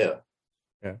best player,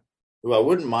 who I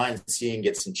wouldn't mind seeing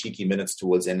get some cheeky minutes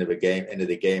towards the end of the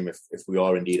game if we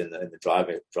are indeed in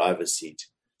the driver's seat.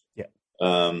 Yeah.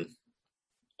 I'm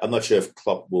not sure if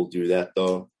Klopp will do that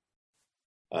though.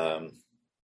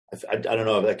 I don't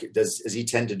know. Like, does he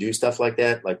tend to do stuff like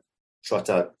that? Like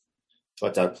trot out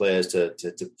players to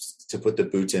put the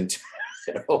boot into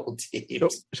their whole team.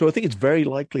 So I think it's very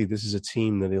likely this is a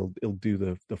team that he'll do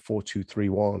the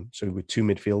 4-2-3-1. So with two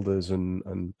midfielders and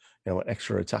an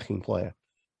extra attacking player.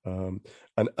 And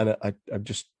I'm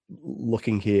just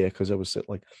looking here because I was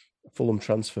like Fulham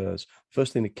transfers.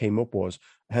 First thing that came up was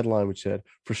a headline which said,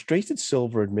 "Frustrated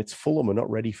Silva admits Fulham are not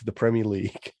ready for the Premier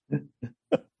League."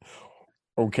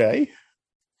 Okay.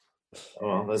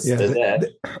 Oh, there's that.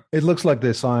 It looks like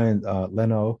they signed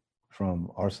Leno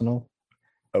from Arsenal.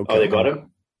 Okay. Oh, they got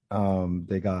him?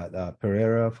 They got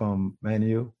Pereira from Man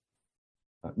U.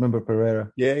 Remember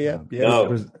Pereira? Yeah.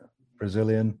 No.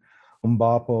 Brazilian.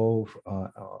 Mbapo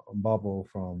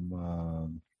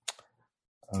from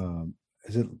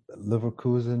is it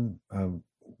Leverkusen?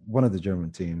 One of the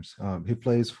German teams. He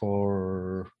plays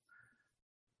for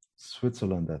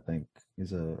Switzerland, I think.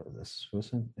 He's a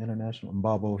Swiss international.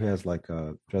 Mbapo, he has like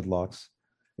dreadlocks.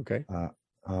 Okay.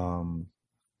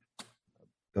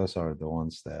 Those are the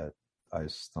ones that I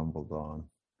stumbled on.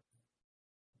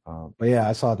 But yeah,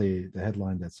 I saw the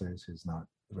headline that says he's not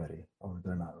ready, or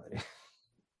they're not ready.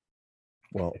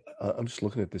 Well, I'm just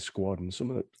looking at this squad, and some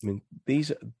of the, I mean,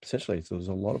 these essentially, there's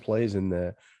a lot of players in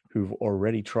there who've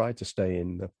already tried to stay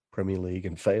in the Premier League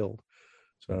and failed.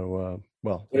 So,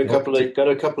 well, got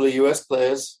a couple of US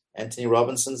players. Anthony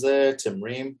Robinson's there. Tim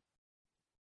Ream.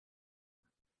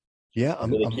 Yeah,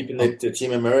 I'm keeping the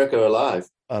Team America alive.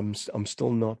 I'm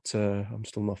still not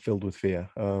filled with fear.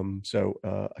 So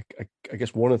I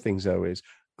guess one of the things though is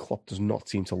Klopp does not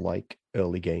seem to like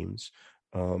early games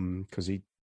because he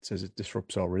says it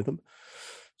disrupts our rhythm.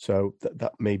 So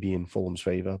that may be in Fulham's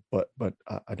favour, but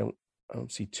I don't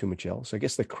see too much else. I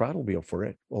guess the crowd will be up for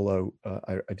it. Although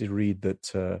I did read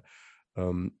that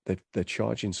they're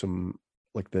charging some,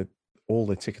 like all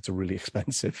the tickets are really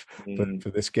expensive for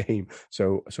this game.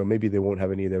 So maybe they won't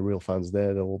have any of their real fans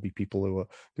there. There will be people who are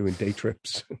doing day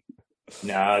trips.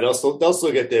 No, they'll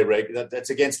still get their regular. That's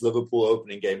against Liverpool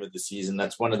opening game of the season.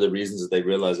 That's one of the reasons that they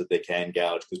realize that they can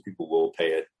gouge, because people will pay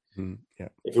it. Yeah.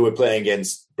 If we were playing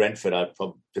against Brentford, I'd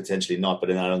probably potentially not, but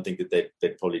then I don't think that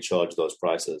they'd probably charge those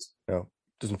prices. No,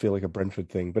 doesn't feel like a Brentford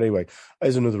thing. But anyway,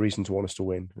 there's another reason to want us to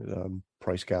win.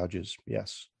 Price gouges,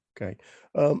 yes. Okay.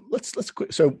 Let's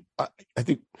quit. So I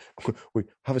think we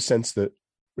have a sense that,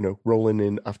 rolling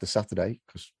in after Saturday,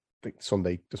 because I think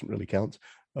Sunday doesn't really count,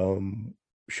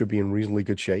 should be in reasonably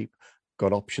good shape.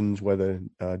 Got options whether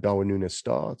Darwin Núñez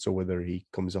starts or whether he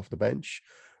comes off the bench.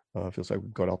 Feels like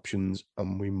we've got options,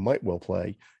 and we might well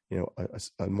play,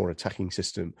 a more attacking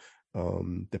system,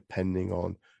 depending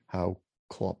on how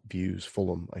Klopp views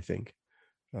Fulham. I think.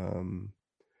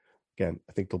 Again,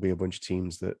 I think there'll be a bunch of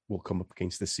teams that will come up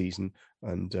against this season,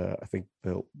 and I think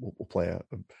we'll play a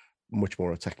much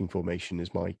more attacking formation.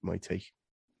 Is my take.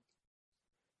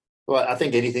 Well, I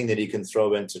think anything that he can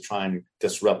throw in to try and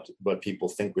disrupt what people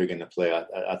think we're going to play.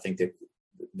 I think that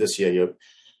this year,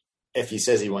 if he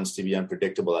says he wants to be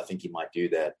unpredictable, I think he might do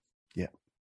that. Yeah.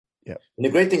 And the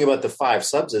great thing about the 5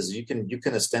 subs is you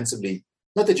can ostensibly,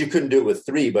 not that you couldn't do it with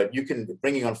 3, but you can,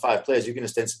 bringing on 5 players, you can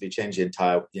ostensibly change the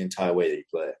entire way that you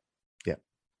play. Yeah.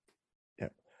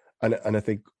 And I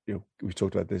think we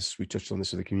talked about this. We touched on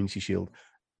this with the Community Shield.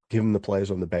 Given the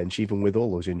players on the bench, even with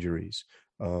all those injuries,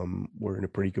 we're in a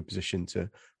pretty good position to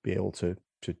be able to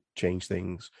change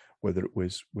things, whether it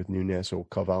was with Núñez or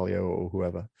Carvalho or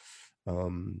whoever.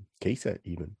 Keita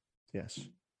even, yes.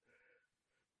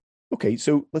 Okay,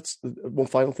 so let's one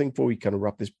final thing before we kind of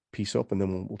wrap this piece up, and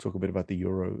then we'll talk a bit about the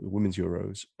women's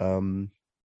Euros.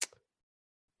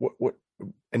 What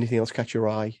anything else catch your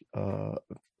eye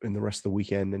in the rest of the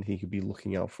weekend? Anything you could be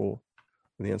looking out for?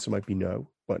 And the answer might be no,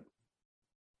 but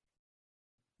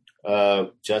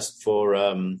just for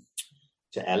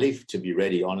to Ali to be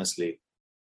ready. Honestly,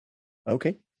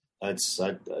 okay. I'd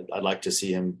like to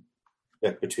see him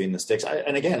back between the sticks. I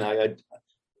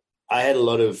had a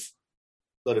lot of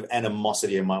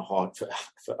animosity in my heart for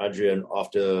Adrian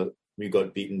after we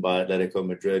got beaten by Atletico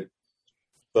Madrid.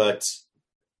 But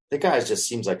the guy just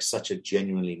seems like such a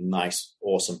genuinely nice,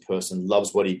 awesome person,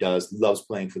 loves what he does, loves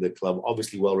playing for the club,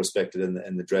 obviously well respected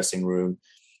in the dressing room.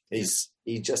 I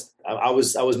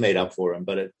was made up for him.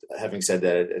 But having said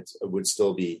that, it would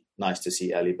still be nice to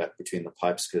see Ali back between the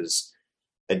pipes, because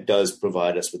it does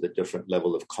provide us with a different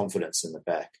level of confidence in the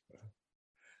back.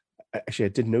 Actually, I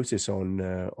did notice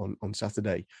on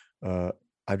Saturday,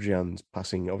 Adrian's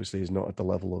passing obviously is not at the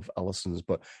level of Alisson's,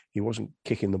 but he wasn't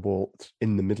kicking the ball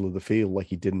in the middle of the field like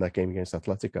he did in that game against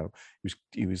Atletico.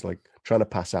 He was like trying to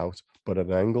pass out, but at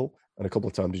an angle, and a couple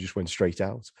of times he just went straight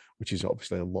out, which is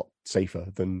obviously a lot safer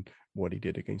than what he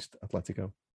did against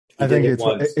Atletico. I think he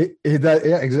did.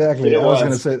 Yeah, exactly. I was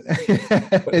going to say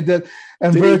he did,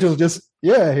 and Virgil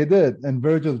he did, and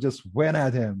Virgil just went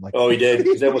at him like. Oh, he did.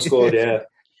 He almost scored. Yeah.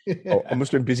 Oh, I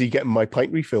must have been busy getting my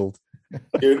pint refilled.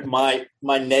 Dude, my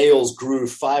nails grew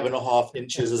 5.5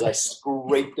 inches as I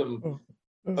scraped them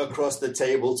across the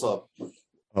tabletop.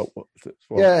 Oh, well.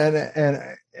 Yeah,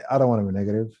 and I don't want to be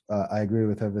negative. I agree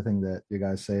with everything that you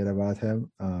guys said about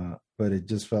him, but it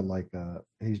just felt like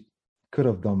he could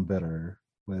have done better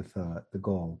with the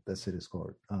goal that City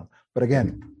scored. But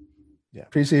again,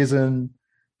 preseason,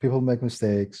 people make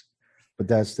mistakes, but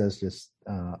that's just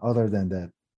other than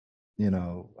that.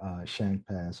 Shank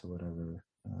pass or whatever.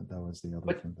 That was the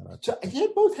other thing that I. He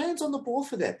had both hands on the ball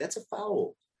for that. That's a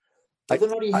foul. Whether or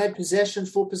not he had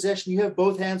full possession, you have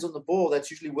both hands on the ball.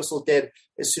 That's usually whistled dead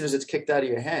as soon as it's kicked out of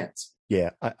your hands. Yeah,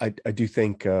 I do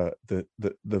think the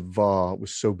VAR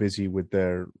was so busy with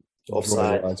their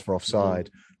offside lines for offside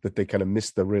that they kind of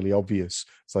missed the really obvious.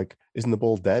 It's like, isn't the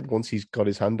ball dead once he's got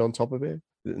his hand on top of it?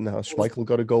 Isn't how Schmeichel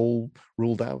got a goal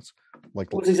ruled out?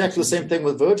 It's exactly the same thing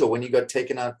with Virgil when he got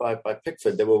taken out by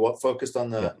Pickford. They were focused on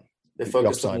the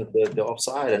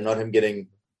offside and not him getting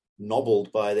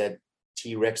nobbled by that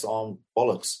T-Rex arm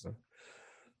bollocks.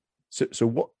 So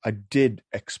what I did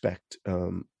expect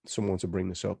someone to bring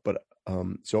this up, but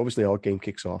so obviously our game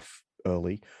kicks off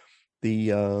early. The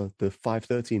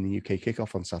 5:30 in the UK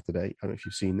kickoff on Saturday, I don't know if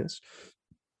you've seen this,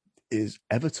 is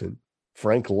Everton,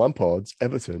 Frank Lampard's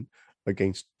Everton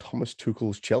against Thomas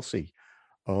Tuchel's Chelsea.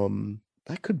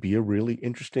 That could be a really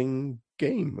interesting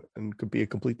game and could be a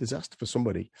complete disaster for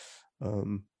somebody.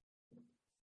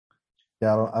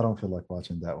 Yeah, I don't feel like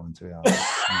watching that one, to be honest.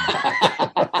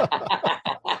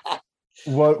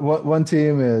 What one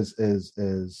team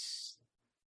is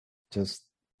just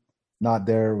not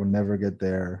there, will never get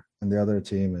there, and the other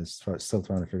team is still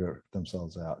trying to figure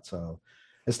themselves out. So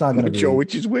it's not going to be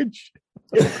which is which.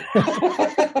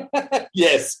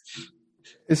 Yes.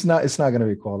 It's not going to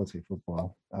be quality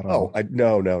football. I don't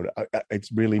know. No.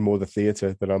 It's really more the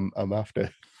theater that I'm after.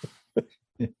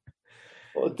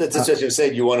 Well, that's just what you're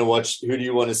saying. You want to watch. Who do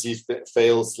you want to see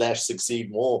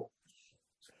fail/succeed more?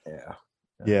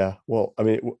 Yeah. Well, I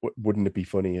mean, wouldn't it be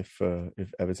funny if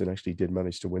Everton actually did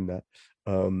manage to win that?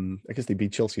 I guess they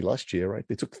beat Chelsea last year, right?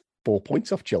 They took 4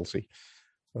 points off Chelsea.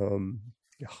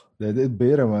 They did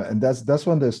beat them, and that's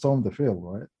when they stormed the field,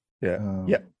 right? Yeah.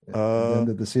 At the end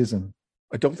of the season.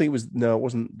 I don't think it was. No, it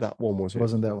wasn't that one. Was it?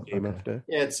 Wasn't that one? Game after?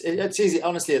 Yeah, it's easy.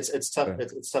 Honestly, it's tough. Yeah.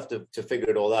 It's tough to figure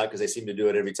it all out because they seem to do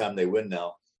it every time they win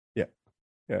now.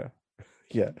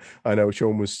 Yeah. I know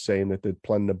Sean was saying that they'd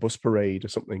planned a bus parade or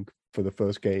something for the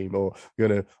first game, or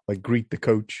going to greet the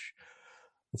coach.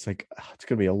 It's like it's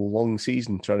going to be a long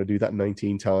season trying to do that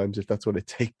 19 times if that's what it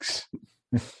takes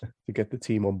to get the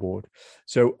team on board.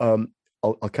 So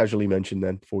I'll casually mention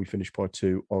then before we finish part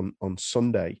two on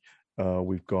Sunday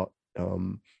we've got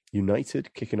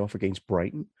United kicking off against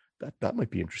Brighton. That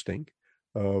might be interesting.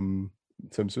 In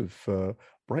terms of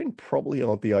Brighton, probably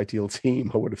aren't the ideal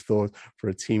team, I would have thought, for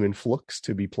a team in flux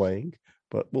to be playing.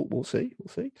 But we'll see.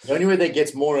 The only way that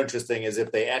gets more interesting is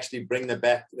if they actually bring it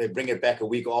back a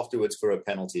week afterwards for a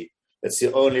penalty. That's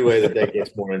the only way that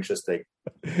gets more interesting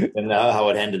than how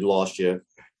it ended last year.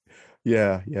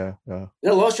 Yeah.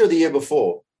 Last year or the year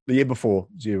before? The year before,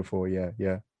 yeah.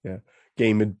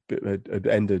 Game had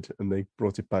ended and they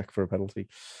brought it back for a penalty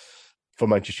for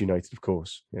Manchester United, of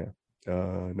course. Yeah,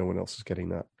 no one else is getting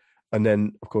that. And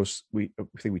then, of course, I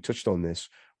think we touched on this.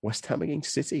 West Ham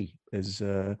against City is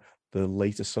the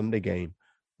later Sunday game.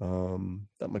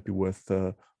 That might be worth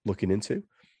looking into.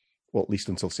 Well, at least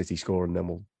until City score, and then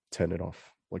we'll turn it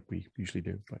off like we usually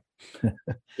do. But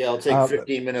yeah, I'll take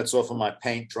 15 minutes off of my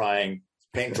paint drying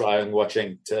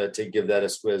watching to give that a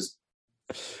squiz.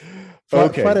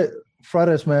 Okay.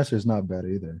 Friday's match is not bad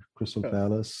either. Crystal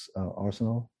Palace,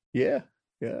 Arsenal. Yeah.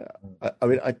 I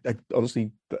mean, I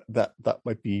honestly that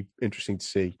might be interesting to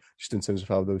see, just in terms of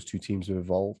how those two teams have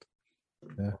evolved.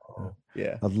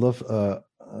 Yeah. I'd love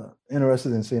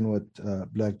interested in seeing what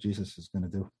Black Jesus is going to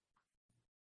do.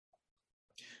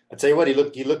 I tell you what,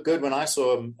 he looked good when I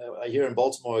saw him here in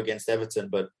Baltimore against Everton,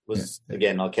 but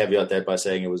again, I'll caveat that by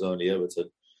saying it was only Everton.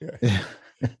 Yeah.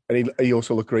 And he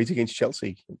also looked great against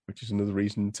Chelsea, which is another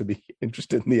reason to be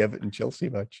interested in the Everton-Chelsea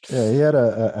match. Yeah, he had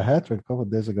a hat-trick a couple of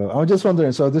days ago. I'm just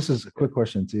wondering, so this is a quick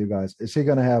question to you guys. Is he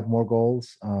going to have more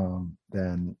goals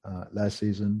than last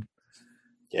season?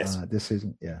 Yes. This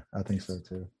season? Yeah, I think so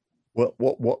too. Well,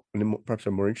 what perhaps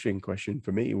a more interesting question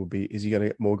for me would be, is he going to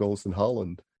get more goals than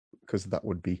Haaland? Because that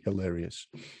would be hilarious.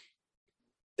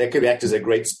 That could act as a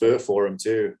great spur for him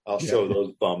too. I'll show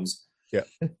those bums. Yeah.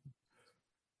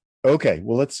 Okay,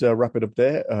 well, let's wrap it up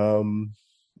there.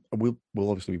 We'll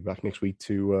obviously be back next week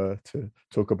to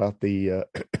talk about the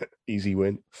easy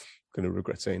win. I'm going to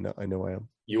regret saying that. I know I am.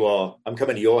 You are. I'm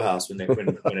coming to your house when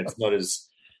it's not as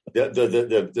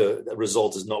the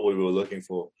result is not what we were looking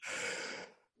for.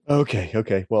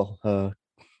 Okay. Well,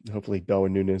 hopefully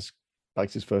Darwin Núñez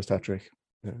bites his first hat trick,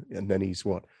 and then he's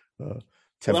what? 10%.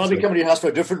 Well, I'll be coming to your house for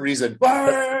a different reason.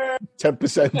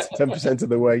 10% of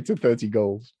the way to 30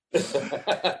 goals.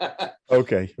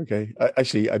 Okay. I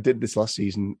did this last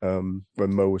season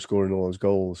when Mo was scoring all those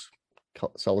goals.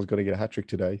 Salah's going to get a hat trick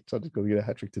today. Salah's going to get a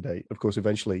hat trick today. Of course,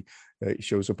 eventually he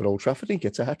shows up at Old Trafford and he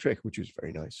gets a hat trick, which was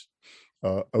very nice.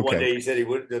 Okay. One day you said he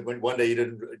would. One day you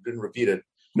didn't repeat it.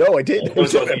 No, I did.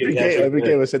 Every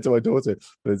game I said to my daughter,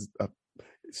 it's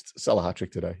Salah hat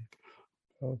trick today.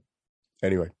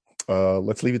 Anyway,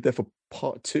 let's leave it there for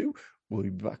part 2. We'll be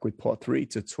back with part 3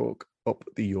 to talk up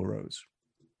the Euros.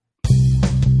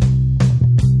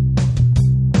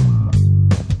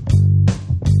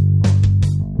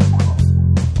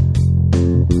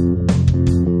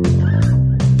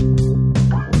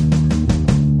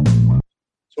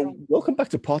 So welcome back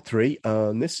to part 3.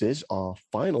 This is our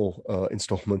final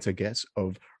installment, I guess,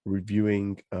 of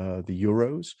reviewing the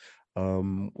Euros.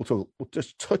 We'll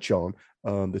just touch on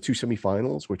the 2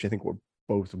 semi-finals, which I think were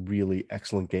both really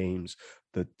excellent games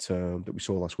that we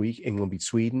saw last week. England beat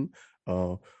Sweden.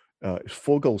 It was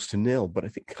 4-0, but I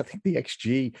think the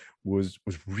XG was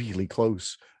really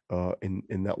close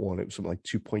in that one. It was something like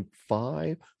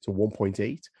 2.5 to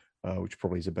 1.8, which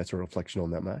probably is a better reflection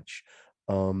on that match.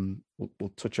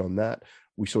 We'll touch on that.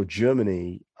 We saw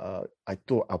Germany. I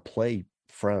thought outplay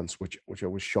France, which I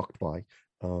was shocked by.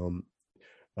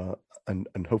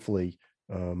 And hopefully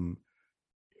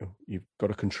you've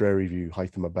got a contrary view,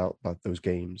 Hytham, about those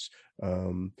games.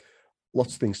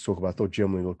 Lots of things to talk about. I thought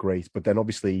Germany looked great, but then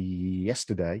obviously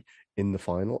yesterday in the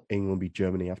final, England beat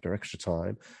Germany after extra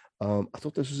time. I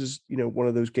thought this was one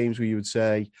of those games where you would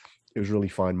say it was really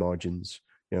fine margins.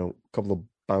 A couple of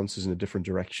bounces in a different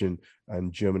direction,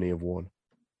 and Germany have won.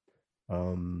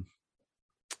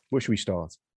 Where should we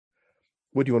start?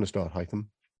 Where do you want to start, Hytham?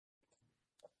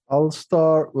 I'll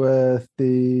start with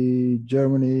the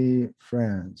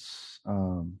Germany-France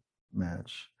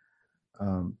match.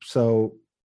 So,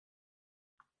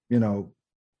 I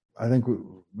think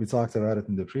we talked about it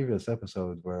in the previous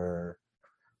episode where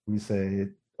I say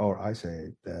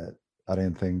that I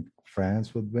didn't think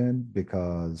France would win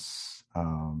because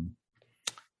no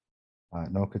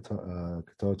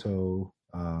Katoto,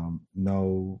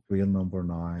 no real number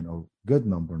 9 or good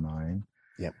number 9.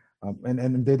 Yeah.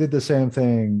 And they did the same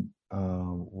thing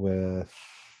with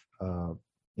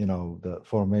the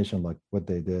formation, like what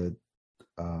they did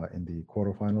in the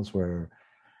quarterfinals, where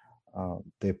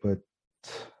they put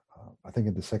I think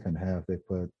in the second half they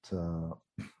put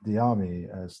Diame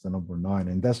as the number 9,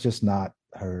 and that's just not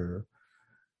her.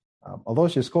 Although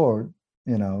she scored,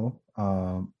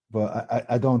 but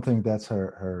I don't think that's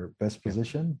her best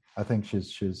position. I think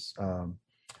she's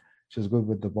good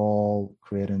with the ball,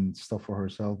 creating stuff for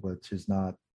herself, but she's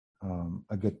not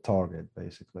a good target,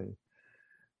 basically.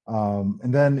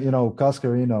 And then,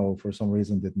 Cascarino, for some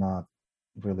reason, did not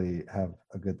really have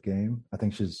a good game. I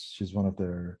think she's one of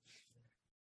their.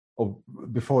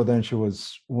 Before then, she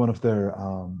was one of their,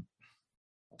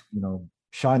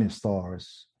 shining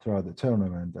stars throughout the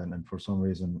tournament, and for some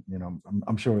reason,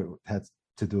 I'm sure it had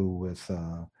to do with.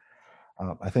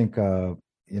 I think.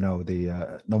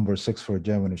 The number 6 for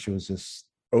Germany, she was just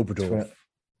Oberdorf.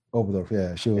 Oberdorf,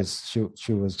 yeah, she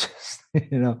was just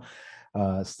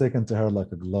sticking to her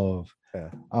like a glove. Yeah.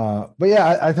 But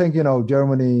yeah, I think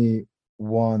Germany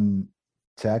won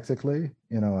tactically.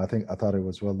 I thought it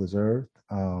was well deserved.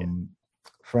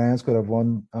 France could have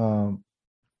won.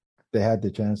 They had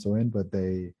the chance to win, but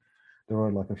there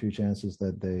were like a few chances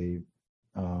that they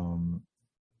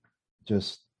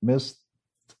just missed,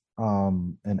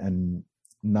 and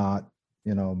not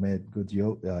made good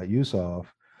use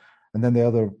of. And then the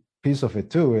other piece of it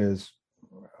too is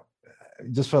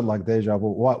it just felt like deja vu.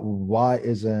 Why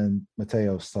isn't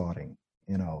Mateo starting?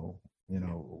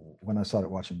 When I started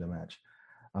watching the match.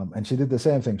 And she did the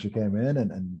same thing. She came in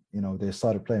and they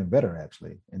started playing better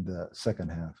actually in the second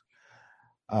half.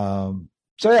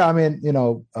 So yeah, I mean,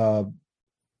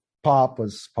 Pop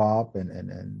was Pop,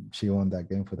 and she won that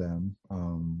game for them.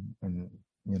 And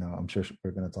I'm sure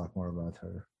we're going to talk more about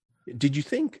her. Did you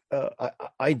think?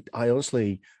 I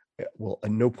honestly, well, at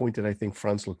no point did I think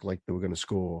France looked like they were going to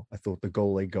score. I thought the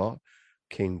goal they got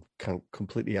came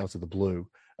completely out of the blue,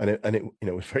 and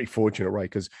it was very fortunate, right?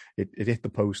 Because it hit the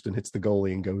post and hits the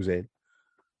goalie and goes in.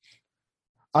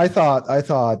 I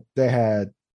thought they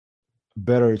had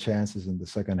better chances in the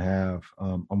second half.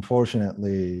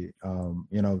 Unfortunately,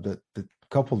 the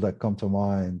couple that come to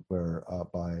mind were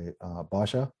by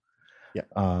Basha,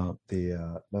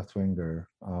 the left winger.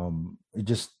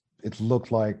 It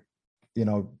looked like,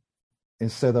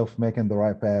 instead of making the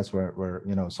right pass where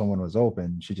someone was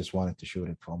open, she just wanted to shoot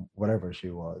it from wherever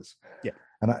she was. Yeah,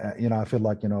 and I feel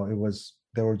like they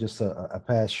were just a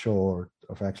pass short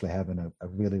of actually having a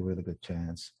really, really good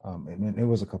chance. It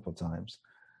was a couple of times.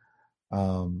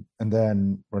 And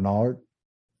then Renard,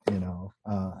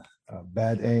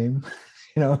 bad aim.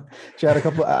 She had a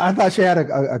couple. I thought she had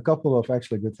a couple of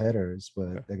actually good headers,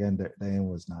 but again, the aim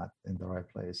was not in the right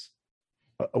place.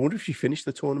 I wonder if she finished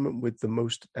the tournament with the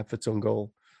most efforts on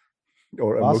goal,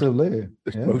 or possibly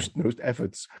most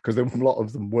efforts, because a lot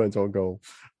of them weren't on goal,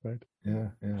 right? Yeah,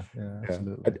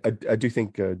 absolutely. I do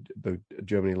think the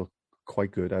Germany looked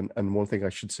quite good, and one thing I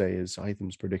should say is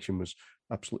Hytham's prediction was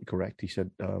absolutely correct. He said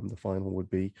the final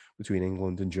would be between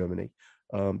England and Germany.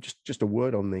 Just a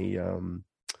word on the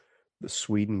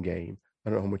Sweden game. I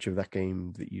don't know how much of that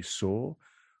game that you saw,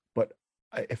 but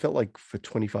I felt like for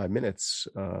 25 minutes,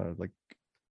 like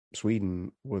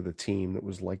Sweden were the team that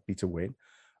was likely to win.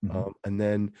 Mm-hmm. And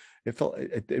then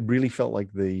it really felt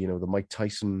like the Mike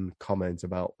Tyson comment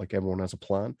about like everyone has a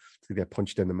plan to get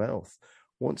punched in the mouth.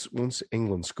 Once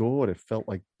England scored, it felt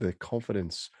like the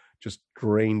confidence just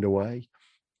drained away.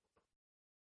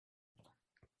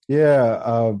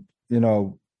 Yeah,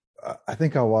 I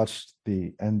think I watched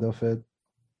the end of it,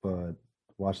 but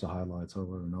watched the highlights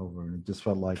over and over, and it just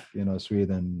felt like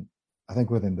Sweden. I think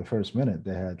within the first minute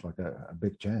they had like a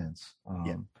big chance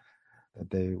that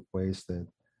they wasted.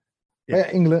 Yeah.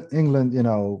 England,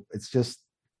 it's just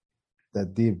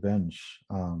that deep bench.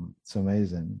 It's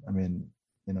amazing. I mean,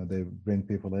 they bring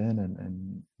people in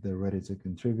and they're ready to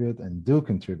contribute and do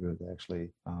contribute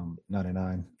actually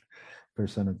 99%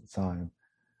 of the time.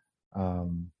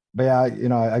 But yeah,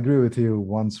 I agree with you.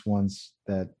 Once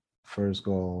that first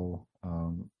goal, I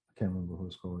can't remember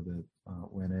who scored it,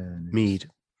 went in. Mead.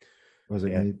 Was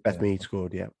it Mead? Beth Mead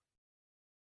scored, yeah.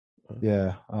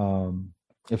 Yeah.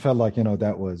 It felt like,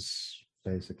 that was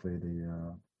basically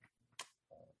the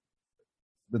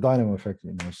dynamo effect,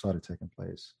 started taking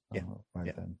place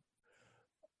then.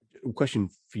 Question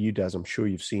for you, Daz. I'm sure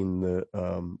you've seen the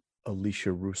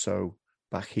Alicia Russo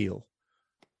back heel,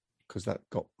 because that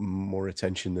got more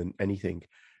attention than anything.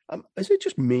 Is it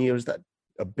just me, or is that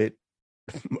a bit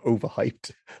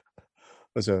overhyped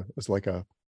as like a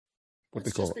what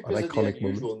they call it, an iconic moment?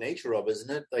 Unusual nature of, isn't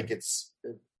it? Like it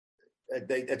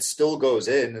still goes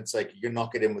in. It's like you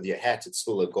knock it in with your hat, it's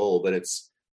still a goal. But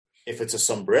if it's a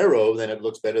sombrero, then it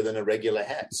looks better than a regular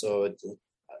hat. So look,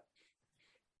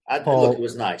 it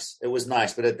was nice. It was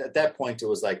nice, but at that point, it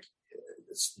was like,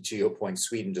 to your point,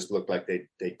 Sweden just looked like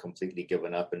they'd completely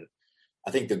given up. And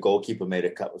I think the goalkeeper made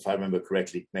a couple, if I remember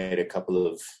correctly, made a couple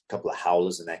of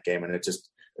howlers in that game, and it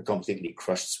completely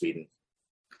crushed Sweden.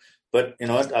 But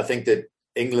I think that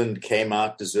England came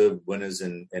out deserved winners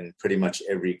in pretty much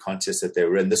every contest that they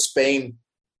were in. The Spain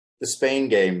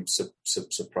game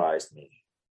surprised me.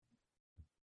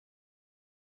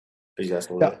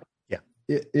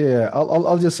 Yeah.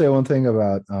 I'll just say one thing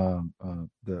about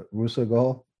the Russo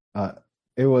goal.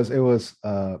 It was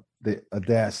the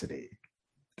audacity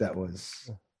that was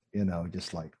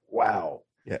just like wow.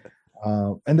 Yeah.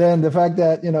 And then the fact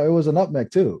that it was a nutmeg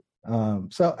too.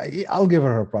 So I'll give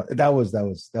her that was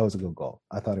a good goal.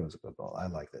 I thought it was a good goal. I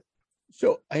liked it.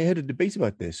 So I had a debate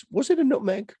about this. Was it a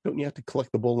nutmeg? Don't you have to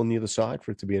collect the ball on the other side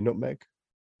for it to be a nutmeg?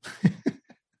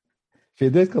 She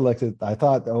did collect it, I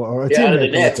thought, or a Yeah, out of the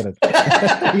teammate net. collected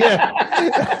it.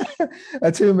 Yeah,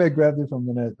 a teammate grabbed it from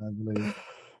the net, I believe.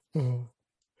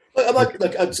 Look, I'm like,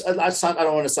 look, I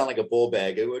don't want to sound like a ball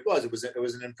bag. It was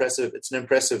an impressive. It's an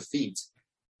impressive feat,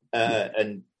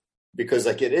 and because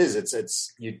like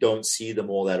it's you don't see them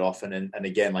all that often. And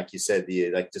again, like you said,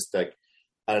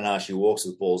 I don't know how she walks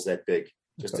with balls that big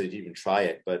just to even try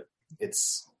it. But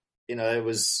it's it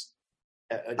was.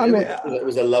 It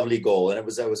was a lovely goal, and it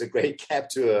was a great cap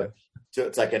to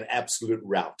it's like an absolute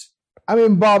rout. I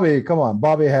mean, Bobby, come on.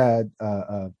 Bobby had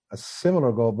a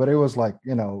similar goal, but it was like,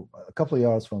 a couple of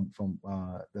yards from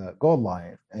the goal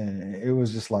line. And it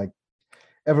was just like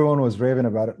everyone was raving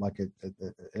about it like it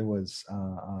was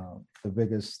the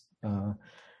biggest,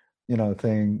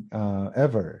 thing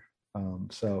ever.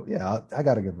 So, yeah, I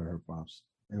got to give her props.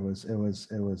 It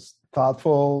was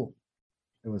thoughtful.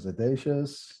 It was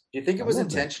audacious. Do you think it was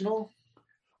intentional?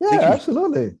 Yeah,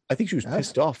 absolutely. I think she was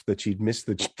pissed off that she'd missed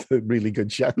the really good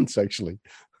chance, actually.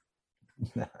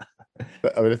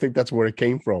 But, I think that's where it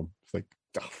came from. It's like,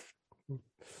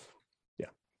 yeah.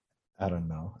 I don't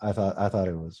know. I thought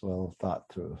it was well thought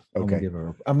through. Okay.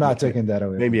 I'm not taking that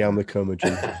away. Maybe I'm the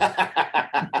curmudgeon.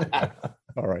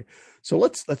 All right. So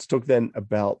let's talk then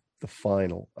about the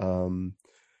final.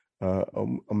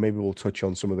 Maybe we'll touch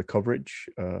on some of the coverage.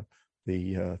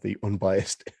 The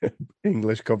unbiased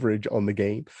English coverage on the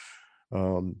game,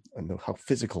 and how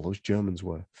physical those Germans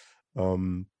were.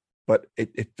 But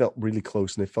it felt really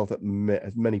close, and it felt at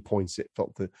many points it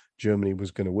felt that Germany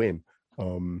was going to win,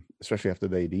 especially after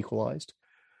they'd equalized.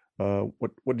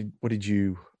 What did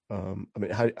you?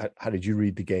 How did you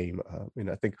read the game?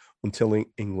 I think until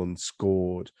England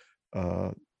scored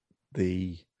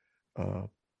the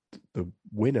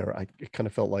winner, it kind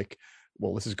of felt like,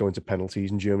 well, this is going to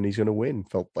penalties and Germany's going to win.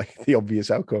 Felt like the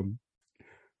obvious outcome.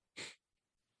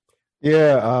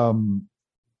 Yeah.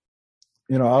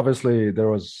 Obviously there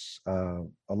was a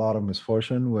lot of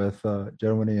misfortune with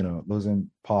Germany,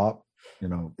 losing Pop,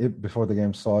 before the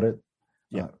game started.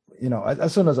 Yeah.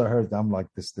 As soon as I heard that, I'm like,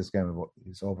 this game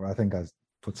is over. I think I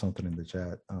put something in the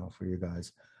chat for you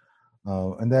guys.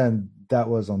 And then that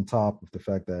was on top of the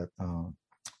fact that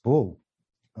Bull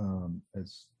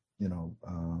is,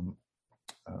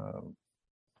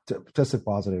 tested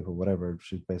positive or whatever.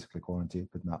 She's basically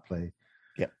quarantined, could not play.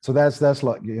 Yeah. So that's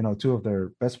like, two of their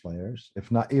best players,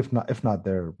 if not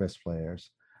their best players.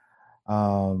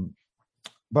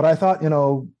 But I thought,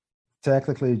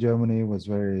 technically Germany was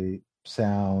very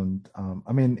sound.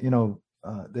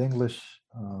 The English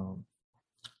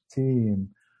team,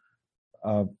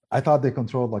 I thought they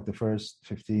controlled like the first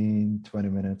 15, 20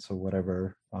 minutes or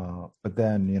whatever. But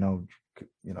then,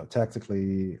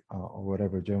 tactically or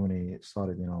whatever, Germany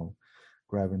started,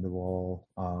 grabbing the ball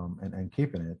and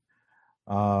keeping it.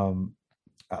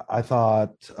 I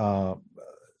thought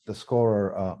the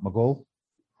scorer, Magol,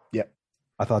 yeah,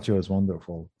 I thought she was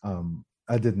wonderful.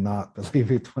 I did not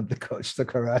believe it when the coach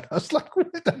took her out. I was like, what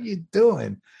are you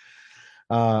doing?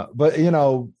 But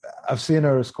I've seen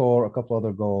her score a couple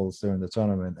other goals during the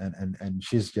tournament, and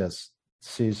she's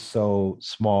so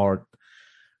smart.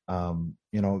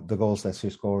 The goals that she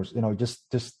scores,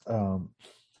 just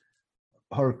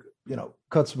her,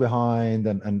 cuts behind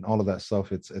and all of that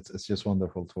stuff. It's just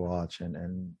wonderful to watch.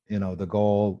 And the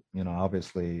goal,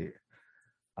 obviously,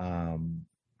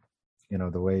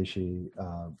 the way she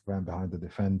ran behind the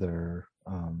defender,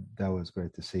 that was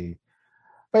great to see.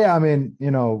 But yeah,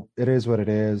 it is what it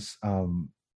is.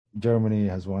 Germany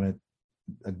has won it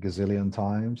a gazillion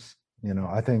times.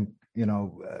 I think,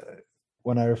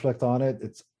 when I reflect on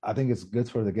it, I think it's good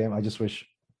for the game. I just wish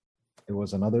it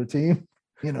was another team,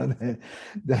 than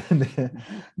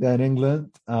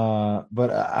England. But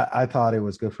I thought it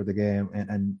was good for the game.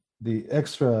 And the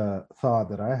extra thought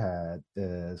that I had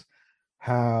is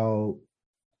how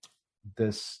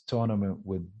this tournament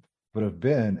would have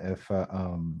been if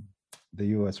the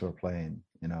US were playing,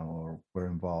 or were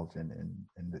involved in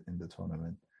the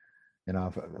tournament. It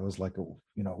was like,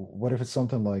 what if it's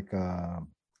something like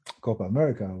Copa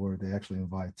America, where they actually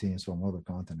invite teams from other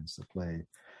continents to play?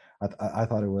 I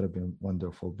thought it would have been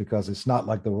wonderful, because it's not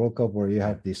like the World Cup where you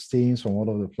have these teams from all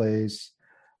over the place,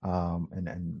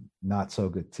 and not so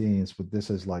good teams. But this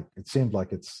is like, it seems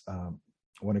like it's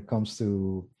when it comes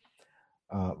to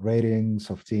ratings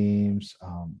of teams,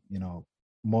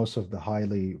 most of the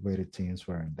highly rated teams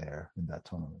were in that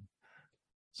tournament.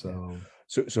 So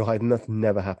had nothing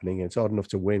never happening. It's hard enough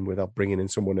to win without bringing in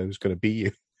someone who's going to beat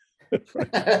you.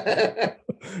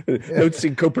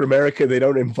 Noticing Copa America, they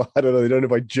don't invite. I don't know. They don't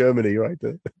invite Germany, right?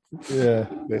 Yeah,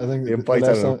 They I think invite,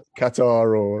 I don't know,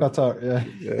 Qatar or Qatar.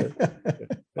 yeah.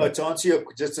 Oh, to answer your,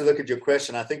 just to look at your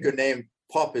question, I think her name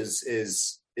Pop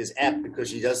is apt because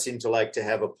she does seem to like to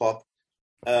have a pop.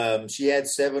 She had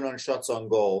 7 on shots on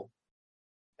goal,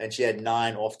 and she had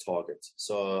 9 off target.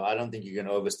 So I don't think you can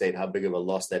overstate how big of a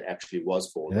loss that actually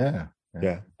was for them.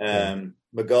 Yeah.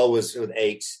 Miguel was with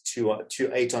 8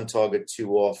 on target,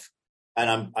 2 off.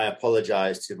 And I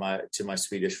apologize to my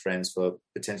Swedish friends for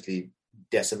potentially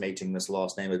decimating this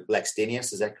last name.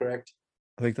 Blackstenius, is that correct?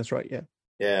 I think that's right. Yeah.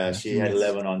 Yeah, she had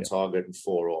 11 on target and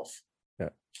 4 off. Yeah.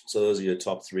 So those are your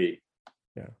top 3.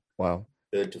 Yeah. Wow.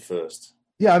 Third to first.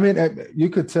 Yeah, I mean, you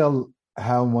could tell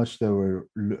how much they were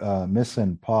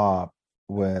missing pop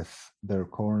with their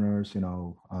corners,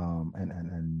 and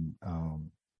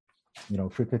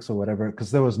free kicks or whatever,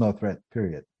 because there was no threat,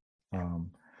 period.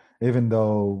 Even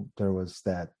though there was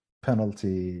that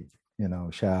penalty,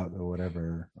 shout or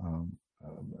whatever.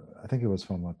 I think it was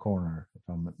from a corner, if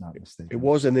I'm not mistaken. It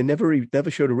was, and they never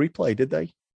showed a replay, did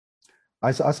they?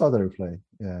 I saw the replay.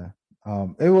 Yeah,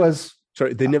 it was.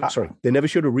 Sorry, they never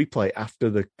showed a replay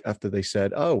after they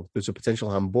said, "Oh, there's a potential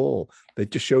handball." They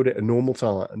just showed it at normal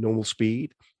time, a normal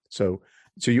speed. So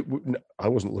I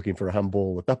wasn't looking for a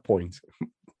handball at that point.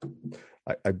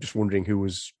 I'm just wondering who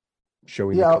was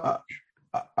showing. Yeah,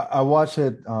 I watched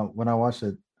it. When I watched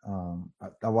it,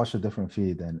 I watched a different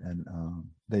feed, and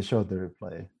they showed the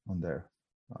replay on there.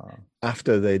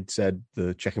 After they'd said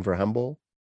the checking for a handball.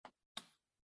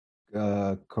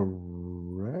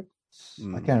 Correct.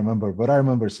 I can't remember, but I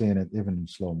remember seeing it even in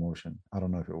slow motion. I don't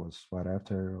know if it was right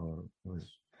after or it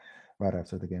was right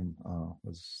after the game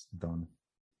was done.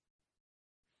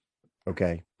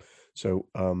 Okay, so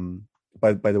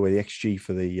by the way, the XG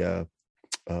for the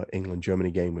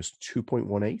England-Germany game was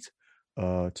 2.18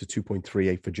 to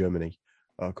 2.38 for Germany,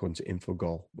 according to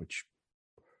Infogol, which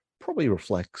probably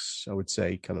reflects, I would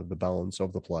say, kind of the balance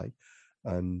of the play.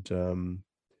 And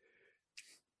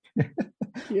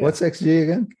what's XG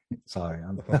again? Sorry,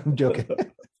 I'm joking.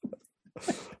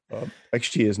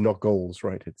 XG is not goals,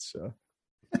 right? It's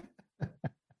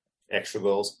extra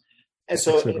goals. And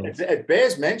so it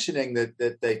bears mentioning that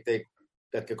they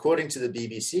according to the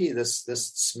BBC,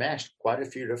 this smashed quite a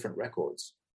few different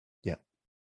records. Yeah.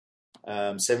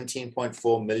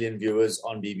 17.4 million viewers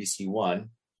on BBC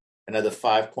One, another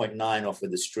 5.9 off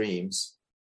of the streams,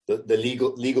 the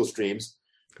legal streams.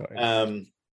 And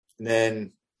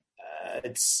then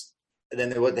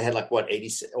they had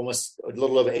 80, almost a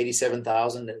little over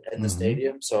 87,000 in the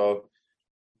stadium. So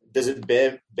does it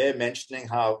bear mentioning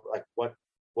how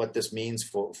what this means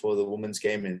for the women's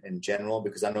game in general?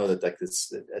 Because I know that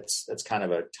it's kind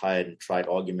of a tired and trite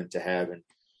argument to have, and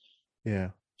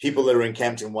people that are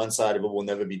encamped in one side of it will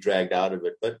never be dragged out of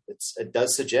it. But it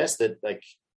does suggest that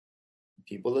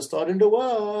people are starting to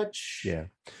watch. Yeah.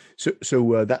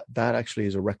 So that actually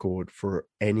is a record for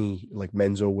any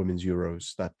men's or women's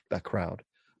Euros. That crowd,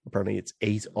 apparently it's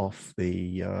 8 off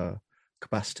the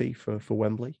capacity for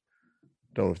Wembley.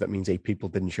 Don't know if that means 8 people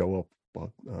didn't show up, but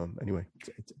anyway,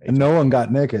 it's and no one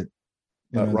got naked.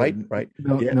 Right.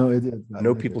 No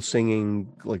people people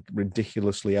singing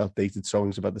ridiculously outdated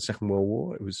songs about the Second World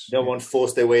War. It was no one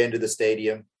forced their way into the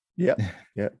stadium. Yeah,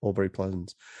 all very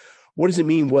pleasant. What does it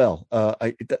mean? Well,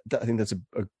 I think that's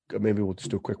maybe we'll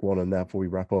just do a quick one on that before we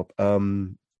wrap up. I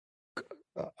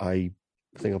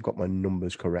think I've got my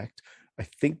numbers correct. I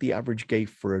think the average gate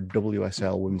for a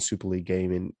WSL Women's Super League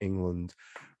game in England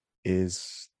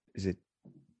is it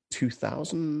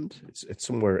 2,000? It's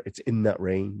somewhere. It's in that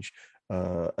range.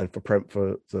 And for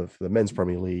the men's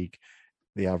Premier League,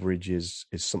 the average is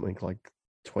something like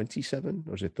 27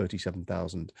 or is it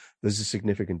 37,000? There's a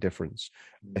significant difference.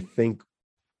 I think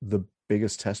the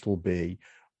biggest test will be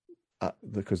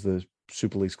because the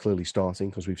Super League's clearly starting,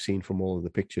 because we've seen from all of the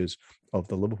pictures of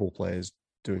the Liverpool players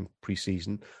doing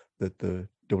pre-season that the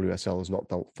WSL is not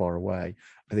that far away.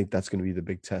 I think that's going to be the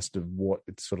big test of what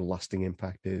its sort of lasting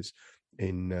impact is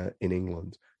in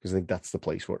England, because I think that's the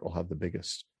place where it will have the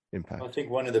biggest impact. I think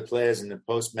one of the players in the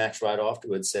post-match right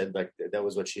afterwards said that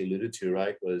was what she alluded to,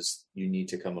 right? Was you need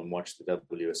to come and watch the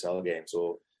WSL games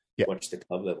or watch the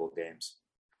club level games.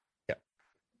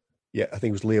 Yeah, I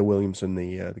think it was Leah Williamson,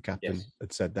 the captain,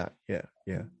 had said that. Yeah.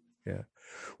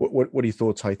 What are your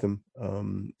thoughts, Hytham?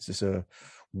 Is this a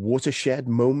watershed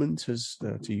moment,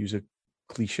 to use a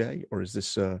cliche, or is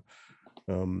this will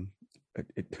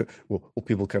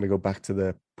people kind of go back to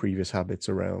their previous habits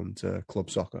around club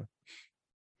soccer?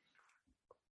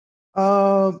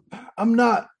 I'm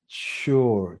not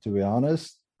sure, to be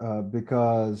honest,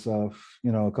 because of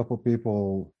a couple of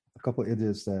people couple of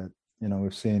idiots that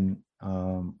we've seen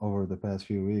over the past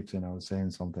few weeks,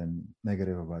 saying something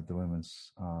negative about the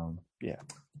women's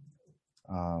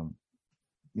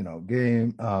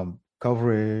game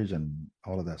coverage and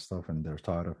all of that stuff, and they're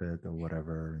tired of it or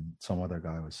whatever. And some other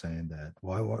guy was saying that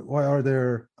why are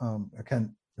there I can't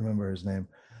remember his name,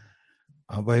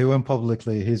 but he went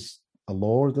publicly, he's a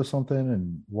lord or something,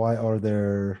 and why are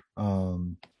there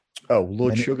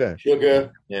Lord Sugar. Yeah.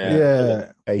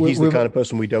 Hey, he's the kind of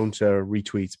person we don't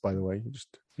retweet, by the way.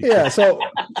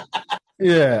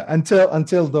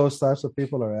 Until those types of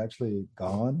people are actually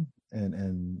gone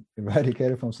and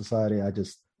eradicated from society, I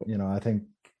just I think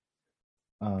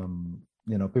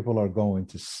people are going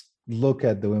to look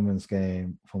at the women's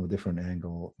game from a different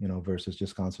angle, versus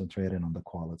just concentrating on the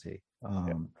quality.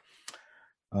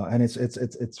 And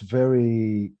it's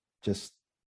very just,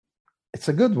 it's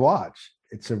a good watch.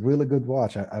 It's a really good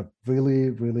watch. I really,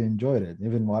 really enjoyed it.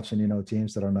 Even watching,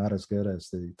 teams that are not as good as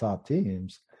the top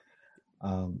teams.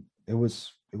 It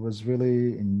was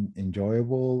really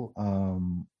enjoyable.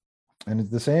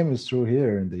 And the same is true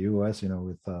here in the US,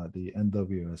 with the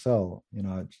NWSL.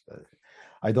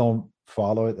 I don't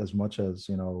follow it as much as,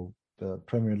 the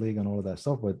Premier League and all of that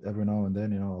stuff, but every now and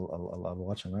then, I'll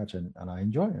watch a match and I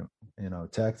enjoy them.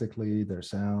 Tactically, they're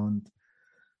sound.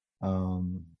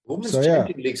 Women's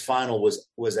Champions League's final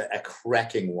was a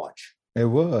cracking watch. It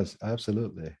was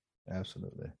absolutely. Yeah.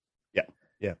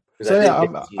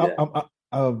 So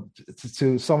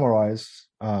to summarize,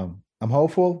 I'm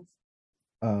hopeful,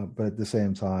 but at the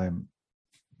same time,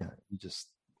 you just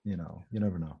you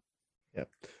never know. Yeah,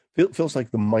 feels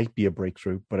like there might be a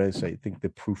breakthrough, but as I think the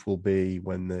proof will be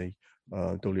when the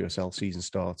WSL season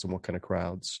starts and what kind of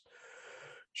crowds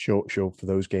show up for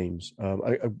those games.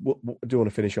 I do want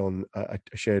to finish on. I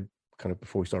shared kind of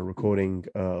before we started recording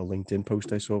a LinkedIn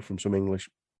post I saw from some English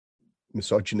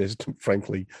misogynist,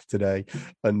 frankly, today,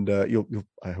 and you'll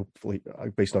hopefully,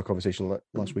 based on our conversation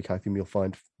last week, I think you'll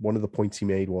find one of the points he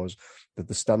made was that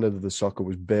the standard of the soccer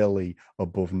was barely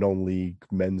above non-league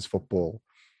men's football,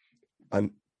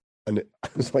 and I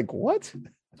was like, what?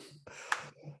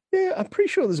 Yeah, I'm pretty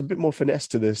sure there's a bit more finesse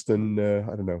to this than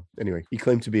I don't know. Anyway, he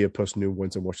claimed to be a person who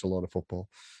went and watched a lot of football.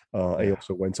 He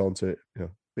also went on to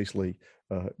basically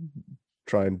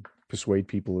try and persuade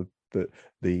people that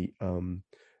the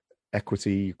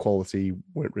equity, equality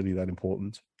weren't really that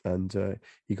important, and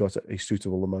he got a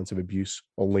suitable amount of abuse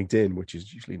on LinkedIn, which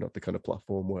is usually not the kind of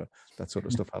platform where that sort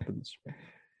of stuff happens.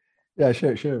 Yeah,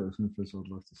 sure. I'd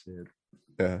love to see it.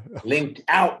 Yeah, linked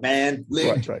out, man.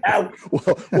 Linked out.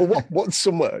 Well, what's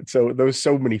somewhere? So there were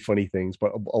so many funny things,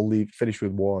 but I'll finish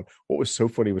with one. What was so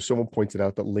funny was someone pointed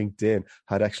out that LinkedIn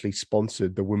had actually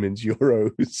sponsored the Women's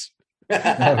Euros,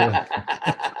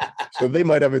 so they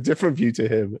might have a different view to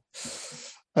him.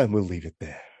 And we'll leave it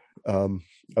there.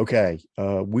 Okay.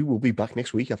 We will be back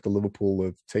next week after Liverpool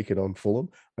have taken on Fulham,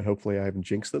 and hopefully I haven't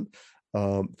jinxed them.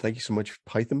 Thank you so much,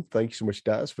 Python. Thank you so much,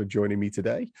 Daz, for joining me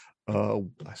today. I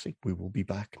think we will be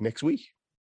back next week.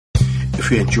 If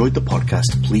you enjoyed the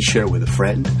podcast, please share it with a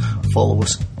friend. Follow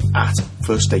us at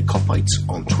First Day Copites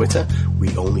on Twitter.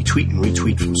 We only tweet and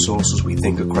retweet from sources we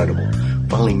think are credible.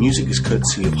 Finally, music is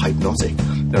courtesy of Hypnotic.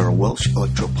 They're a Welsh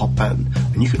electro-pop band,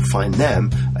 and you can find them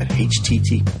at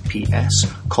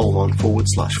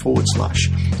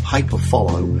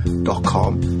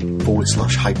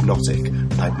https://hyperfollow.com/hypnotic.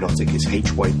 Hypnotic is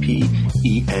HYPENOTIC.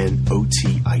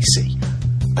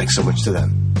 Thanks so much to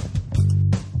them.